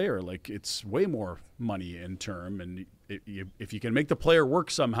this player, like, it's way more money in term. And if you can make the player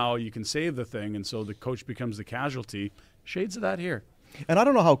work somehow, you can save the thing. And so the coach becomes the casualty. Shades of that here. And I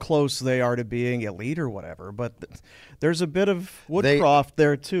don't know how close they are to being elite or whatever, but there's a bit of Woodcroft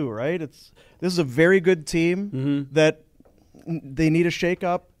there too, right? This is a very good team that they need a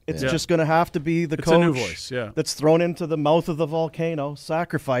shake-up. It's just going to have to be the coach a new voice, that's thrown into the mouth of the volcano.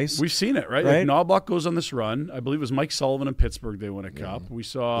 Sacrifice. We've seen it, right? Like Knobloch goes on this run. I believe it was Mike Sullivan in Pittsburgh. They won a cup. We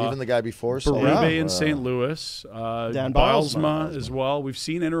saw even the guy before Berube in St. Louis. Dan Bilesma as well. We've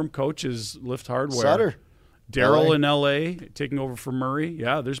seen interim coaches lift hardware. Sutter. Darryl in L.A. taking over for Murray.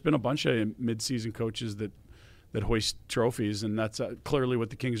 Yeah, there's been a bunch of mid-season coaches that hoist trophies, and that's clearly what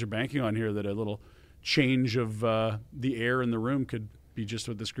the Kings are banking on here, that a little change of the air in the room could be just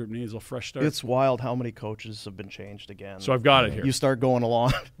what this group needs, a little fresh start. It's wild how many coaches have been changed again. So I've got it here. You start going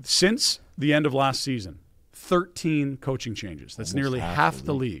along. Since the end of last season, 13 coaching changes. That's nearly half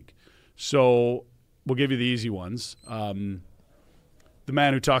the league. So we'll give you the easy ones. The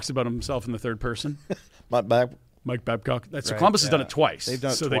man who talks about himself in the third person. Mike Babcock. So Columbus has done it twice. They've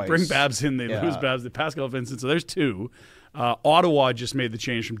done it so twice. They bring Babs in, they lose Babs, they Pascal Vincent. So there's two. Ottawa just made the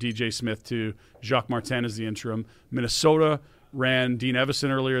change from DJ Smith to Jacques Martin as the interim. Minnesota ran Dean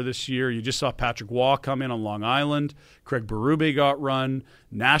Evison earlier this year. You just saw Patrick Waugh come in on Long Island. Craig Berube got run.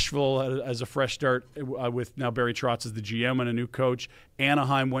 Nashville as a fresh start with now Barry Trotz as the GM and a new coach.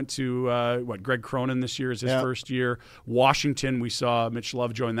 Anaheim went to, Greg Cronin this year is his first year. Washington, we saw Mitch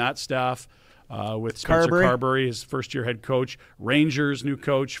Love join that staff with Spencer Carberry, his first-year head coach. Rangers, new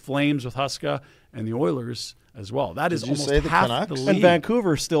coach. Flames with Huska. And the Oilers as well. That is almost half the league. And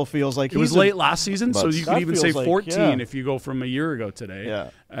Vancouver still feels like it was late last season, so you could even say 14 if you go from a year ago today. Yeah.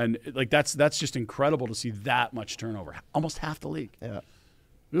 And that's just incredible to see that much turnover. Almost half the league. Yeah.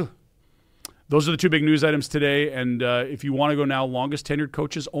 Ugh. Those are the two big news items today. And if you want to go now, longest tenured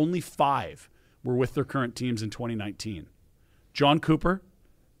coaches, only 5 were with their current teams in 2019. John Cooper,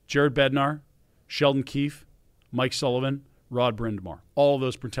 Jared Bednar, Sheldon Keefe, Mike Sullivan, Rod Brind'Amour. All of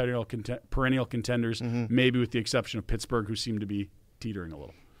those perennial contenders, maybe with the exception of Pittsburgh, who seem to be teetering a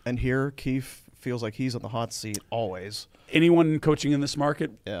little. And here, Keefe feels like he's on the hot seat always. Anyone coaching in this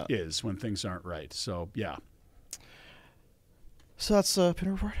market is when things aren't right. So, yeah. So that's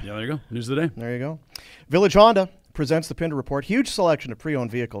Pinder Report. Yeah, there you go. News of the day. There you go. Village Honda presents the Pinder Report. Huge selection of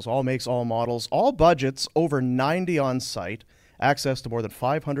pre-owned vehicles, all makes, all models, all budgets, over 90 on site. Access to more than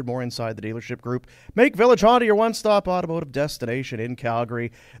 500 more inside the dealership group. Make Village Honda your one-stop automotive destination in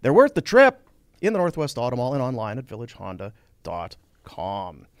Calgary. They're worth the trip in the Northwest Auto Mall and online at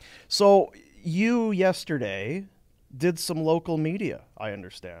villagehonda.com. So you yesterday did some local media, I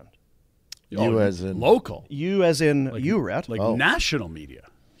understand. You as in local? You as in you, Rhett. Like national media.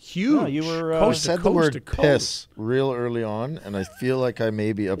 Huge. No, you were coast said to the coast word to piss real early on, and I feel like I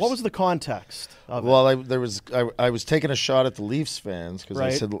may be upset. What was the context of well, it? I was taking a shot at the Leafs fans because I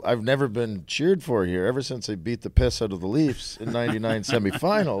said I've never been cheered for here ever since they beat the piss out of the Leafs in '99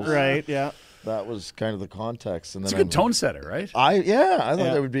 semifinals. Right. Yeah. That was kind of the context, and then it's a good tone setter, right? I thought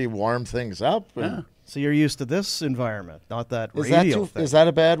that would be warm things up. Yeah. So you're used to this environment, not that radio thing. Is that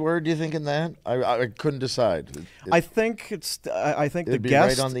a bad word? Do you think in that? I couldn't decide. I think it's. I think the right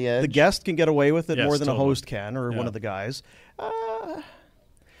guest, on the edge. The guest can get away with it more than totally. a host can, or one of the guys.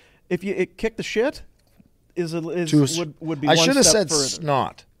 If you kick the shit, would be. I one should have step said further.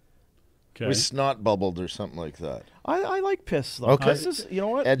 snot. Okay. We snot bubbled or something like that. I like piss though. Okay. This is, you know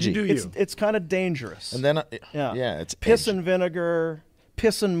what? Edgy. You do you. It's kind of dangerous. And then it's it's piss edgy. and vinegar,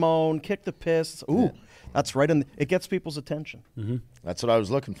 piss and moan, kick the piss. Ooh. That's right, and it gets people's attention. Mm-hmm. That's what I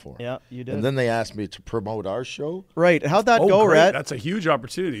was looking for. Yeah, you did. And then they asked me to promote our show. Right. How'd that go, great. Rhett? That's a huge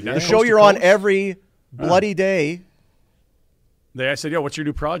opportunity. The show you're on every bloody day. I said, what's your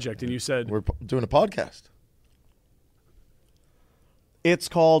new project? And you said, we're doing a podcast. It's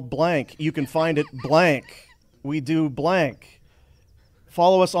called blank. You can find it blank. We do blank.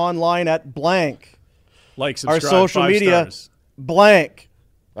 Follow us online at blank. Like, subscribe, our social 5 media, stars. blank.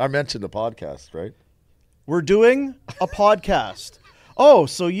 I mentioned the podcast, right? We're doing a podcast. Oh,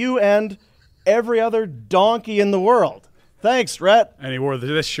 so you and every other donkey in the world. Thanks, Rhett. And he wore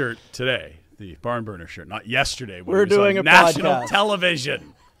this shirt today, the Barn Burner shirt, not yesterday. When We're he was doing on a national podcast.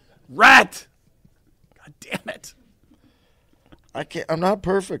 television. Rhett! God damn it. I'm not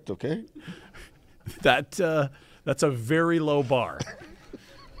perfect, okay? That's a very low bar.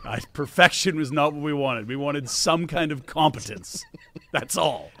 Perfection was not what we wanted. We wanted some kind of competence. That's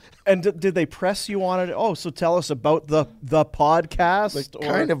all. And did they press you on it? Oh, so tell us about the podcast. They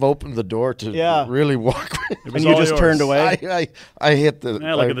kind of opened the door to really walk. And you just turned away? I hit the...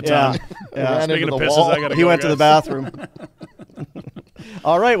 look at the time. Speaking of pisses, I gotta he go, went to the guys. bathroom.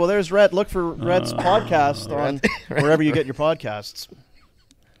 All right, well, there's Rhett. Look for Rhett's podcast on wherever you get your podcasts.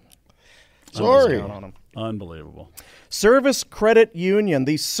 Sorry. Unbelievable. Service Credit Union.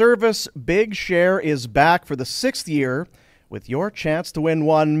 The Service Big Share is back for the 6th year with your chance to win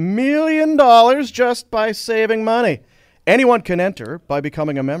 $1 million just by saving money. Anyone can enter by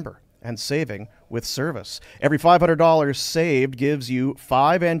becoming a member and saving with Service. Every $500 saved gives you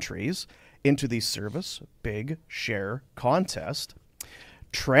 5 entries into the Service Big Share contest.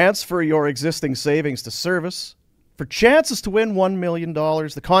 Transfer your existing savings to Service for chances to win $1 million.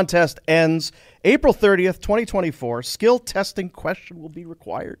 The contest ends April 30th, 2024. Skill testing question will be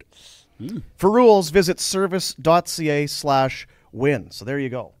required. For rules, visit service.ca/win. So there you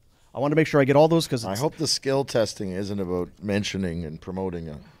go. I want to make sure I get all those because I hope the skill testing isn't about mentioning and promoting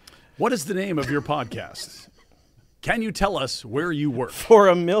it. What is the name of your podcast? Can you tell us where you work? For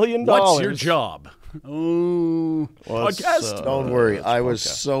 $1 million. What's your job? Oh, podcast. Don't worry. I was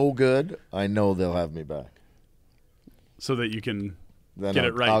so good, I know they'll have me back. So that you can Then get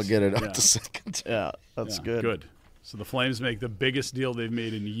it right. I'll get it up to second. Yeah, that's good. Good. So the Flames make the biggest deal they've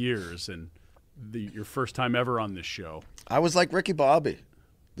made in years, and your first time ever on this show. I was like Ricky Bobby.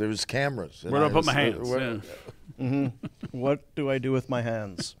 There was cameras. Where do I put my hands? What do I do with my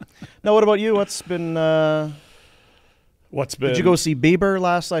hands? Now, what about you? What's been... Did you go see Bieber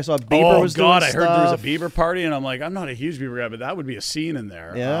last night? I saw Bieber was doing I heard there was a stuff. Bieber party, and I'm like, I'm not a huge Bieber guy, but that would be a scene in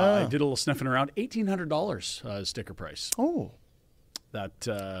there. Yeah. I did a little sniffing around. $1,800 sticker price. Oh. That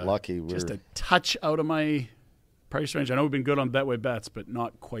lucky. Just a touch out of my price range. I know we've been good on Betway bets, but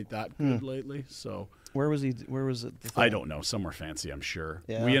not quite that good lately. So Where was it? I don't know. Somewhere fancy, I'm sure.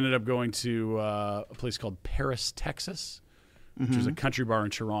 Yeah. We ended up going to a place called Paris, Texas, which was a country bar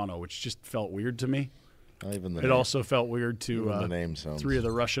in Toronto, which just felt weird to me. It also felt weird to the name sounds. 3 of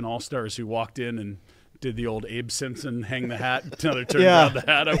the Russian all-stars who walked in and did the old Abe Simpson hang the hat until they turned around the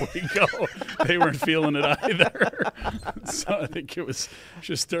hat. Out we go. They weren't feeling it either. So I think it was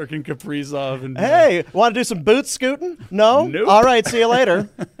Shesterkin and Kaprizov. And hey, want to do some boot scooting? No? Nope. All right, see you later.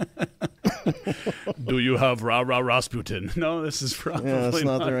 Do you have rah-rah Rasputin? No, this is probably that's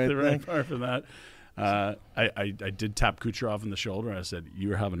not the right thing. part for that. I did tap Kucherov in the shoulder, and I said,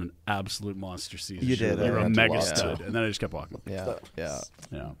 "You're having an absolute monster season. You did. You're a mega stud." stud." And then I just kept walking. Yeah.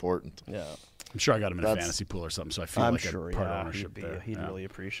 Important. Yeah. I'm sure I got him in a fantasy pool or something, so I feel like sure, a part ownership there. He'd really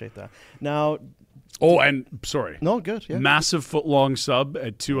appreciate that. Now, and sorry. No, good. Yeah. Massive foot-long sub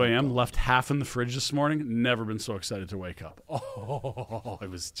at 2 a.m. Left half in the fridge this morning. Never been so excited to wake up. Oh, it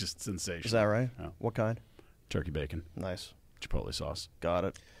was just sensational. Is that right? Yeah. What kind? Turkey bacon. Nice. Chipotle sauce. Got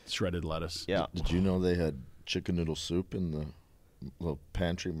it. Shredded lettuce. Yeah. Did you know they had chicken noodle soup in the little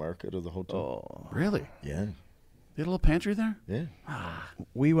pantry market of the hotel? Oh, really? Yeah. They had a little pantry there? Yeah.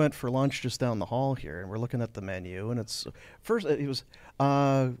 We went for lunch just down the hall here, and we're looking at the menu, and it's first. It was,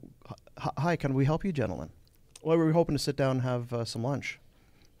 hi, can we help you, gentlemen? Well, we were hoping to sit down and have some lunch.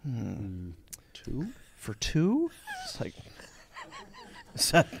 2 for 2? It's like.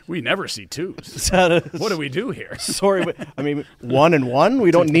 We never see twos. What do we do here? Sorry, I mean 1 and 1.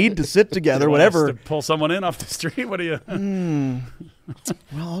 We don't need to sit together. Whatever. To pull someone in off the street. What do you?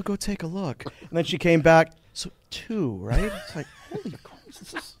 Well, I'll go take a look. And then she came back. So 2, right? It's like holy crap.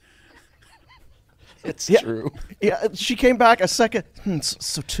 It's true. Yeah, she came back a second.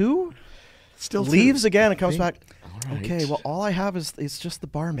 So 2. Still leaves 2. again and comes back. Right. Okay, well, all I have is just the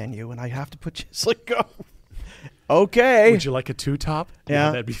bar menu, and I have to put you. It's like, go. Okay. Would you like a 2-top?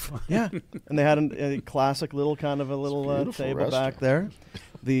 Yeah, that'd be fun. Yeah, and they had a classic little kind of a little table restaurant. back there.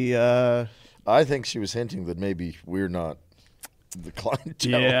 The I think she was hinting that maybe we're not the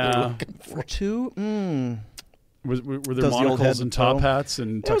clientele Yeah. they're looking for 2. Were there Does the old monocles head and to top toe? hats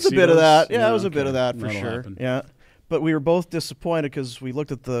and It was a bit of that. tuxedos? Yeah, it was a bit okay. of that for That'll sure. happen. Yeah, but we were both disappointed because we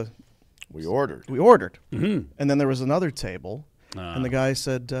looked at We ordered. and then there was another table, and the guy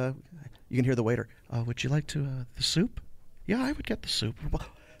said, "You can hear the waiter. Would you like the soup?" Yeah, I would get the soup.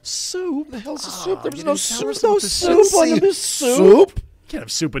 Soup? The hell's the soup? There was you no didn't tell soup. us No about the soup on this soup. You can't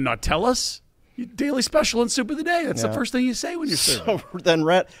have soup and not tell us. You daily special and soup of the day. That's the first thing you say when you're serving. So then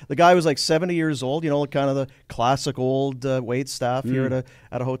the guy was like 70 years old, kind of the classic old wait staff here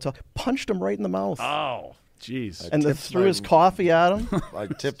at a hotel. Punched him right in the mouth. Oh, jeez. And threw his coffee at him. I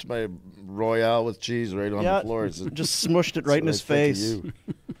tipped my Royale with cheese right on the floor. Just smushed it right in his face. You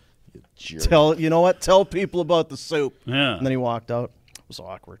jerk. Tell people about the soup. Yeah. And then he walked out. It was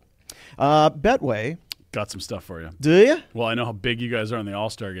awkward. Betway. Got some stuff for you. Do you? Well, I know how big you guys are in the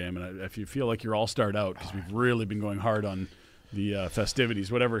All-Star game, and if you feel like you're all-starred out, because we've really been going hard on the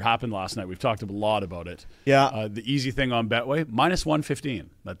festivities, whatever happened last night, we've talked a lot about it. Yeah. The easy thing on Betway, -115.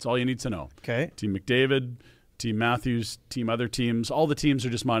 That's all you need to know. Okay. Team McDavid, Team Matthews, team other teams, all the teams are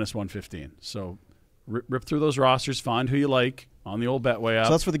just -115. So rip through those rosters, find who you like on the old Betway app.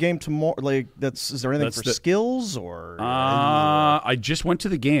 So that's for the game tomorrow. Is there anything That's for skills or? I just went to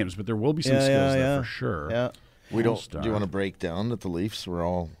the games, but there will be some skills there for sure. Yeah. Do you want to break down that the Leafs were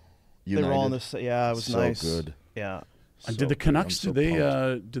all united? They were all in this. Yeah, it was so nice. good. Yeah. And did the Canucks, did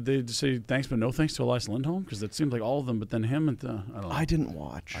they say thanks but no thanks to Elias Lindholm? Because it seemed like all of them, but then him and I don't know. I didn't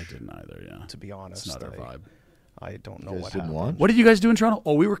watch. I didn't either, yeah. To be honest. It's not our vibe. I don't know You guys what didn't happened. watch? What did you guys do in Toronto?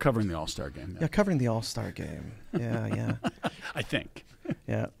 Oh, we were covering the All-Star game. Yeah, covering the All-Star game. Yeah. I think.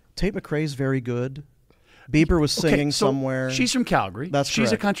 Yeah. Tate McRae's very good. Bieber was singing so somewhere. She's from Calgary. That's She's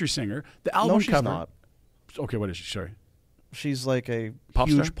correct. a country singer. The album No, she's cover. not. Okay, what is she? Sorry. She's like a Pop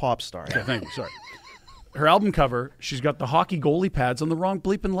huge star? pop star. Okay, thank you. Sorry. Her album cover, she's got the hockey goalie pads on the wrong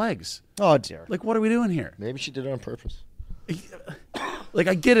bleeping legs. Oh, dear. Like, what are we doing here? Maybe she did it on purpose. Like,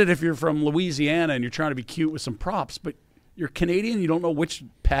 I get it if you're from Louisiana and you're trying to be cute with some props, but you're Canadian, you don't know which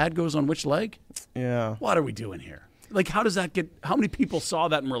pad goes on which leg? Yeah. What are we doing here? Like, how does that get – how many people saw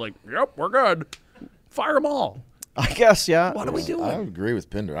that and were like, yep, we're good. Fire them all. I guess, yeah. What are we doing? I would agree with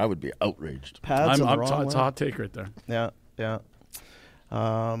Pinder. I would be outraged. Pads on the wrong it's a way. hot take right there. Yeah.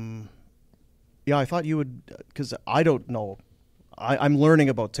 Yeah, I thought you would, because I don't know. I'm learning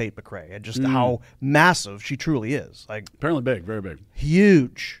about Tate McRae and just how massive she truly is. Like, Apparently big, very big.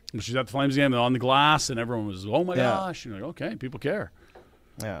 huge. She's at the Flames game on the glass, and everyone was, oh my Yeah. gosh. You're like, okay, people care.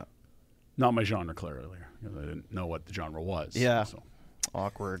 Yeah. Not my genre, clearly. Because I didn't know what the genre was. Yeah. So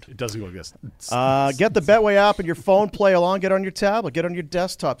Awkward. it doesn't go like this. Get the Betway app on your phone, play along, get on your tablet, get on your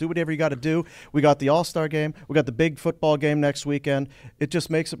desktop, do whatever you got to do. We got the All-Star game. We got the big football game next weekend. It just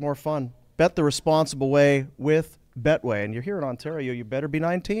makes it more fun. Bet the responsible way with Betway. And you're here in Ontario. You better be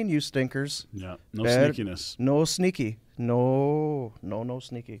 19, you stinkers. Yeah, no No sneakiness. sneaky. No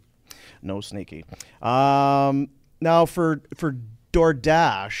sneaky. No sneaky. Now for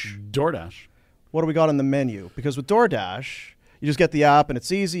DoorDash, what do we got on the menu? Because with DoorDash, you just get the app and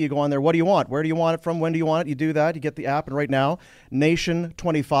it's easy. You go on there. What do you want? Where do you want it from? When do you want it? You do that. You get the app, and right now,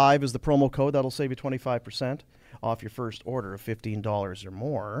 Nation25 is the promo code. That'll save you 25% off your first order of $15 or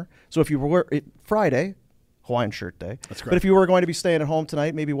more. So if you were Friday, Hawaiian Shirt Day. That's correct. But if you were going to be staying at home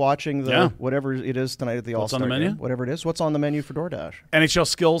tonight, maybe watching the Yeah. whatever it is tonight at the What's on All-Star the menu? game, whatever it is, what's on the menu for DoorDash? NHL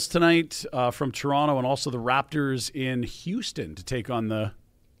Skills tonight from Toronto, and also the Raptors in Houston to take on the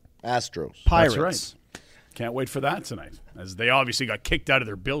Astros. Pirates. That's right. Can't wait for that tonight, as they obviously got kicked out of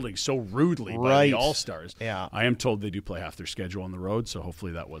their building so rudely by Right. the All-Stars. Yeah. I am told they do play half their schedule on the road, so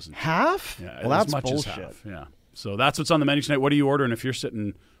hopefully that wasn't Half? yeah, Well, as that's much bullshit. as half. Yeah. So that's what's on the menu tonight. What are you ordering if you're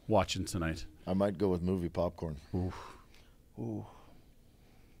sitting watching tonight? I might go with movie popcorn. Ooh.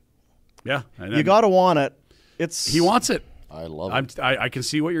 Yeah. And You then got to want it. he wants it. I love it. I can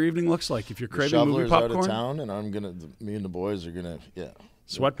see what your evening looks like if you're The craving movie Shoveler's out popcorn. of town, and me and the boys are gonna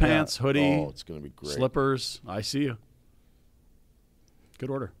Sweatpants, hoodie, Oh, it's gonna be great. slippers. I see you. Good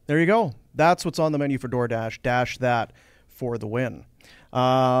order. There you go. That's what's on the menu for DoorDash. Dash that for the win.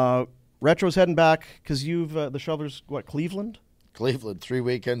 Retro's heading back because you've the Shovelers, Cleveland? Cleveland 3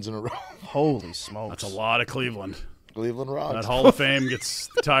 weekends in a row. Holy smokes. That's a lot of Cleveland. Cleveland rocks. That Hall of Fame gets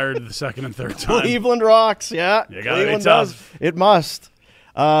tired the second and third time. Cleveland rocks, yeah. You gotta be Cleveland tough. does. It must.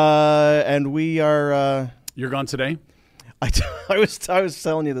 And we are. You're gone today? I was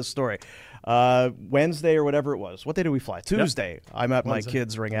telling you this story. Wednesday or whatever it was. What day did we fly? Tuesday. I'm at Wednesday. my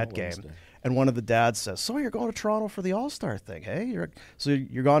kids' ringette game, Wednesday. and one of the dads says, "So you're going to Toronto for the All-Star thing, hey?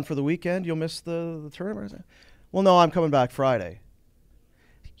 You're gone for the weekend. You'll miss the tournament." I said, "Well, no, I'm coming back Friday."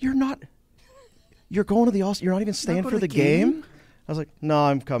 You're not. You're going to the All-Star. You're not even staying for the game? I was like, "No,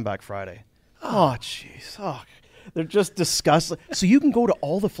 I'm coming back Friday." Oh, jeez. Oh, they're just disgusting. So you can go to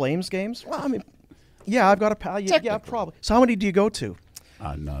all the Flames games? Well, I mean, yeah, I've got a pal. Yeah, probably. So how many do you go to?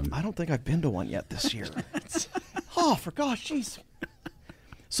 None. I don't think I've been to one yet this year. Oh, for gosh, jeez.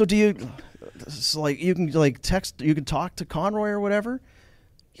 So do you? It's like you can text, you can talk to Conroy or whatever.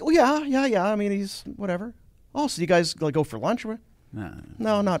 Oh yeah. I mean, he's whatever. Oh, so you guys go for lunch? Or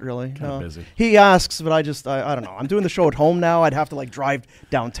No, not really. Kinda No. busy. He asks, but I don't know. I'm doing the show at home now. I'd have to drive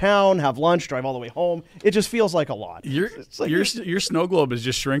downtown, have lunch, drive all the way home. It just feels like a lot. Your snow globe is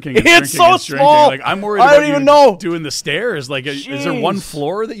just shrinking. It's shrinking so and shrinking. small. Like, I'm worried I about don't even you know. doing the stairs. Like, is there one Jeez.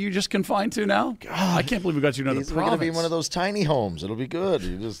 floor that you just confined to now? I can't believe we got you another These are going province. to be one of those tiny homes. It'll be good.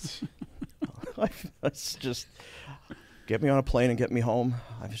 You just Let's just get me on a plane and get me home.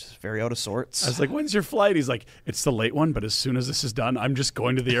 I'm just very out of sorts. I was like, when's your flight? He's like, it's the late one, but as soon as this is done, I'm just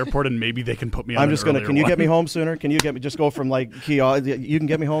going to the airport and maybe they can put me on I'm an just gonna. earlier Can you one. get me home sooner? Can you get me? Just go from you can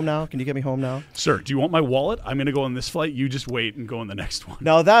get me home now. Can you get me home now? Sir, do you want my wallet? I'm going to go on this flight. You just wait and go on the next one.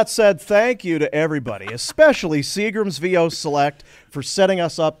 Now that said, thank you to everybody, especially Seagram's VO Select, for setting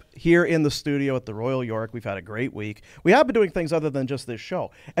us up here in the studio at the Royal York. We've had a great week. We have been doing things other than just this show,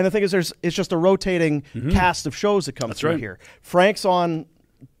 and the thing is, it's just a rotating cast of shows that come through right. here. Frank's on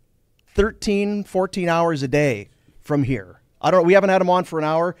 13, 14 hours a day from here. I don't know. We haven't had him on for an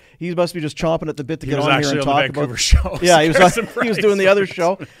hour. He must be just chomping at the bit to get on here and talk about the show. Yeah, he was doing the other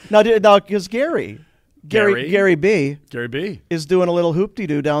show. Now, because Gary B is doing a little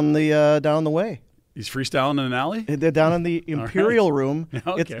hoop-de-doo down the way. He's freestyling in an alley? They're down in the Imperial Room.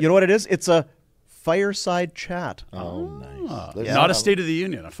 Okay. You know what it is? It's a fireside chat. Oh, nice. Yeah. Not a State of the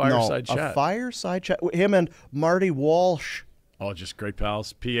Union, a fireside chat. A fireside chat. Him and Marty Walsh. Oh, just great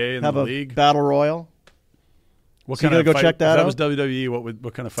pals. PA in have the a league. Battle Royal. What So kind you of gotta go fight? check that If out? was WWE,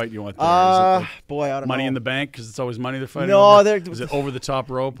 what kind of fight do you want there? Is it like Boy, I don't know. Money in the Bank? Because it's always money they're fighting No, over? they're- Is it over the top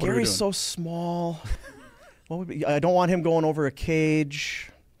rope? What are we Gary's doing? so small. What would be? I don't want him going over a cage.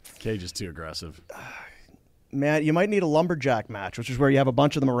 Cage is too aggressive. Man, you might need a lumberjack match, which is where you have a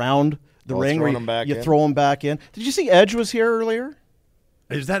bunch of them around the ring where throwing them back you in? throw them back in. Did you see Edge was here earlier?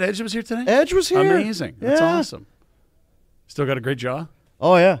 Is that Edge that was here today? Edge was here. Amazing. That's Yeah. awesome. Still got a great jaw?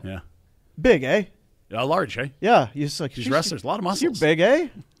 Oh, yeah. Yeah. Big, eh? Yeah, large, eh? Yeah. He's like, These wrestlers, a lot of muscles. You're big, eh?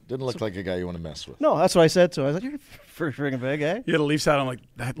 Didn't look like a guy you want to mess with. No, that's what I said to him. I was like, you're freaking big, eh? He had a Leafs hat. I'm like,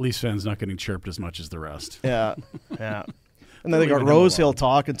 that Leafs fan's not getting chirped as much as the rest. Yeah, yeah. And then they got Leaving him Rosehill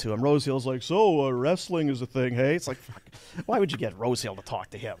talking to him. Rosehill's like, so wrestling is a thing, hey? It's like, fuck, why would you get Rosehill to talk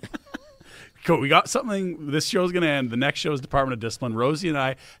to him? Cool. We got something. This show's going to end. The next show is Department of Discipline. Rosie and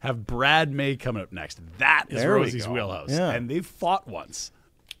I have Brad May coming up next. That is There we Rosie's go. wheelhouse. Yeah. And they've fought once.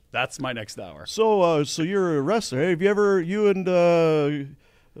 That's my next hour. So you're a wrestler. Hey, have you and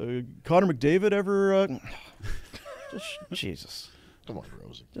Connor McDavid ever? Jesus. Come on,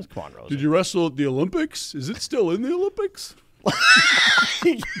 Rosie. Just come on, Rosie. Did you wrestle at the Olympics? Is it still in the Olympics?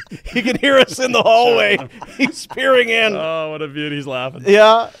 He can hear us in the hallway. He's peering in. Oh, what a beauty. He's laughing.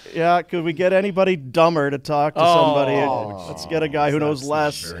 Yeah. Could we get anybody dumber to talk to somebody? Let's get a guy who knows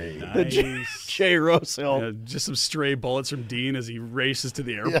less than Jay Rosehill. Yeah, just some stray bullets from Dean as he races to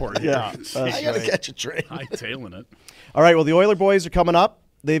the airport. Yeah. I got to catch a train. Hightailing it. All right, well, the Oiler boys are coming up.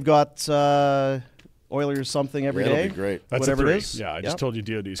 They've got Oilers something every day. That'll be great. That's whatever a 3. it is. Yeah, I just told you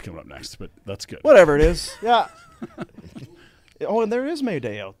DOD's coming up next, but that's good. Whatever it is. Yeah. Oh, and there is May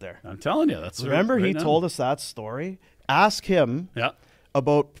Day out there. I'm telling you. That's Remember right he now. told us that story? Ask him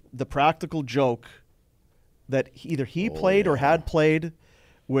about the practical joke that either he played or had played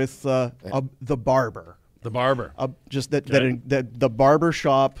with the barber. The barber. Just that the barber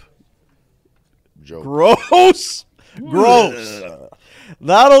shop. Joke. Gross.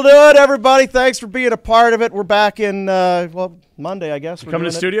 That'll do it, everybody. Thanks for being a part of it. We're back in Monday, I guess. Coming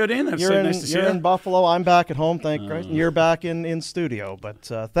to studio, Dean? That's You're nice to see you're you. in Buffalo. I'm back at home, thank Christ. And you're back in studio. But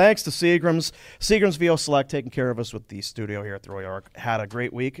thanks to Seagram's VO Select taking care of us with the studio here at the Royal Arc. Had a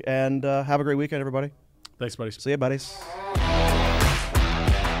great week, and have a great weekend, everybody. Thanks, buddies. See you, buddies.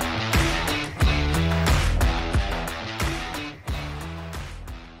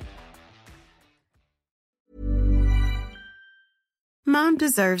 Mom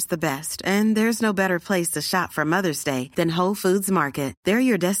deserves the best, and there's no better place to shop for Mother's Day than Whole Foods Market. They're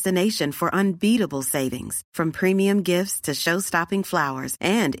your destination for unbeatable savings, from premium gifts to show-stopping flowers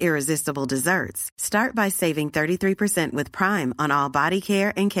and irresistible desserts. Start by saving 33% with Prime on all body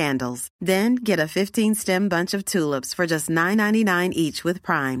care and candles. Then get a 15-stem bunch of tulips for just $9.99 each with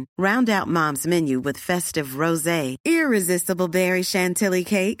Prime. Round out Mom's menu with festive rosé, irresistible berry chantilly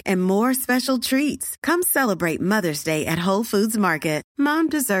cake, and more special treats. Come celebrate Mother's Day at Whole Foods Market. Mom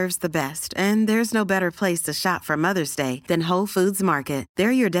deserves the best, and there's no better place to shop for Mother's Day than Whole Foods Market.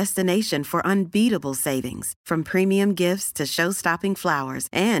 They're your destination for unbeatable savings, from premium gifts to show-stopping flowers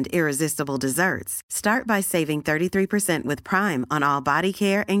and irresistible desserts. Start by saving 33% with Prime on all body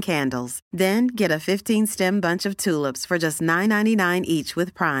care and candles. Then get a 15-stem bunch of tulips for just $9.99 each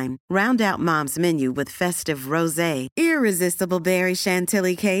with Prime. Round out Mom's menu with festive rosé, irresistible berry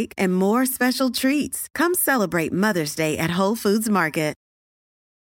chantilly cake, and more special treats. Come celebrate Mother's Day at Whole Foods Market.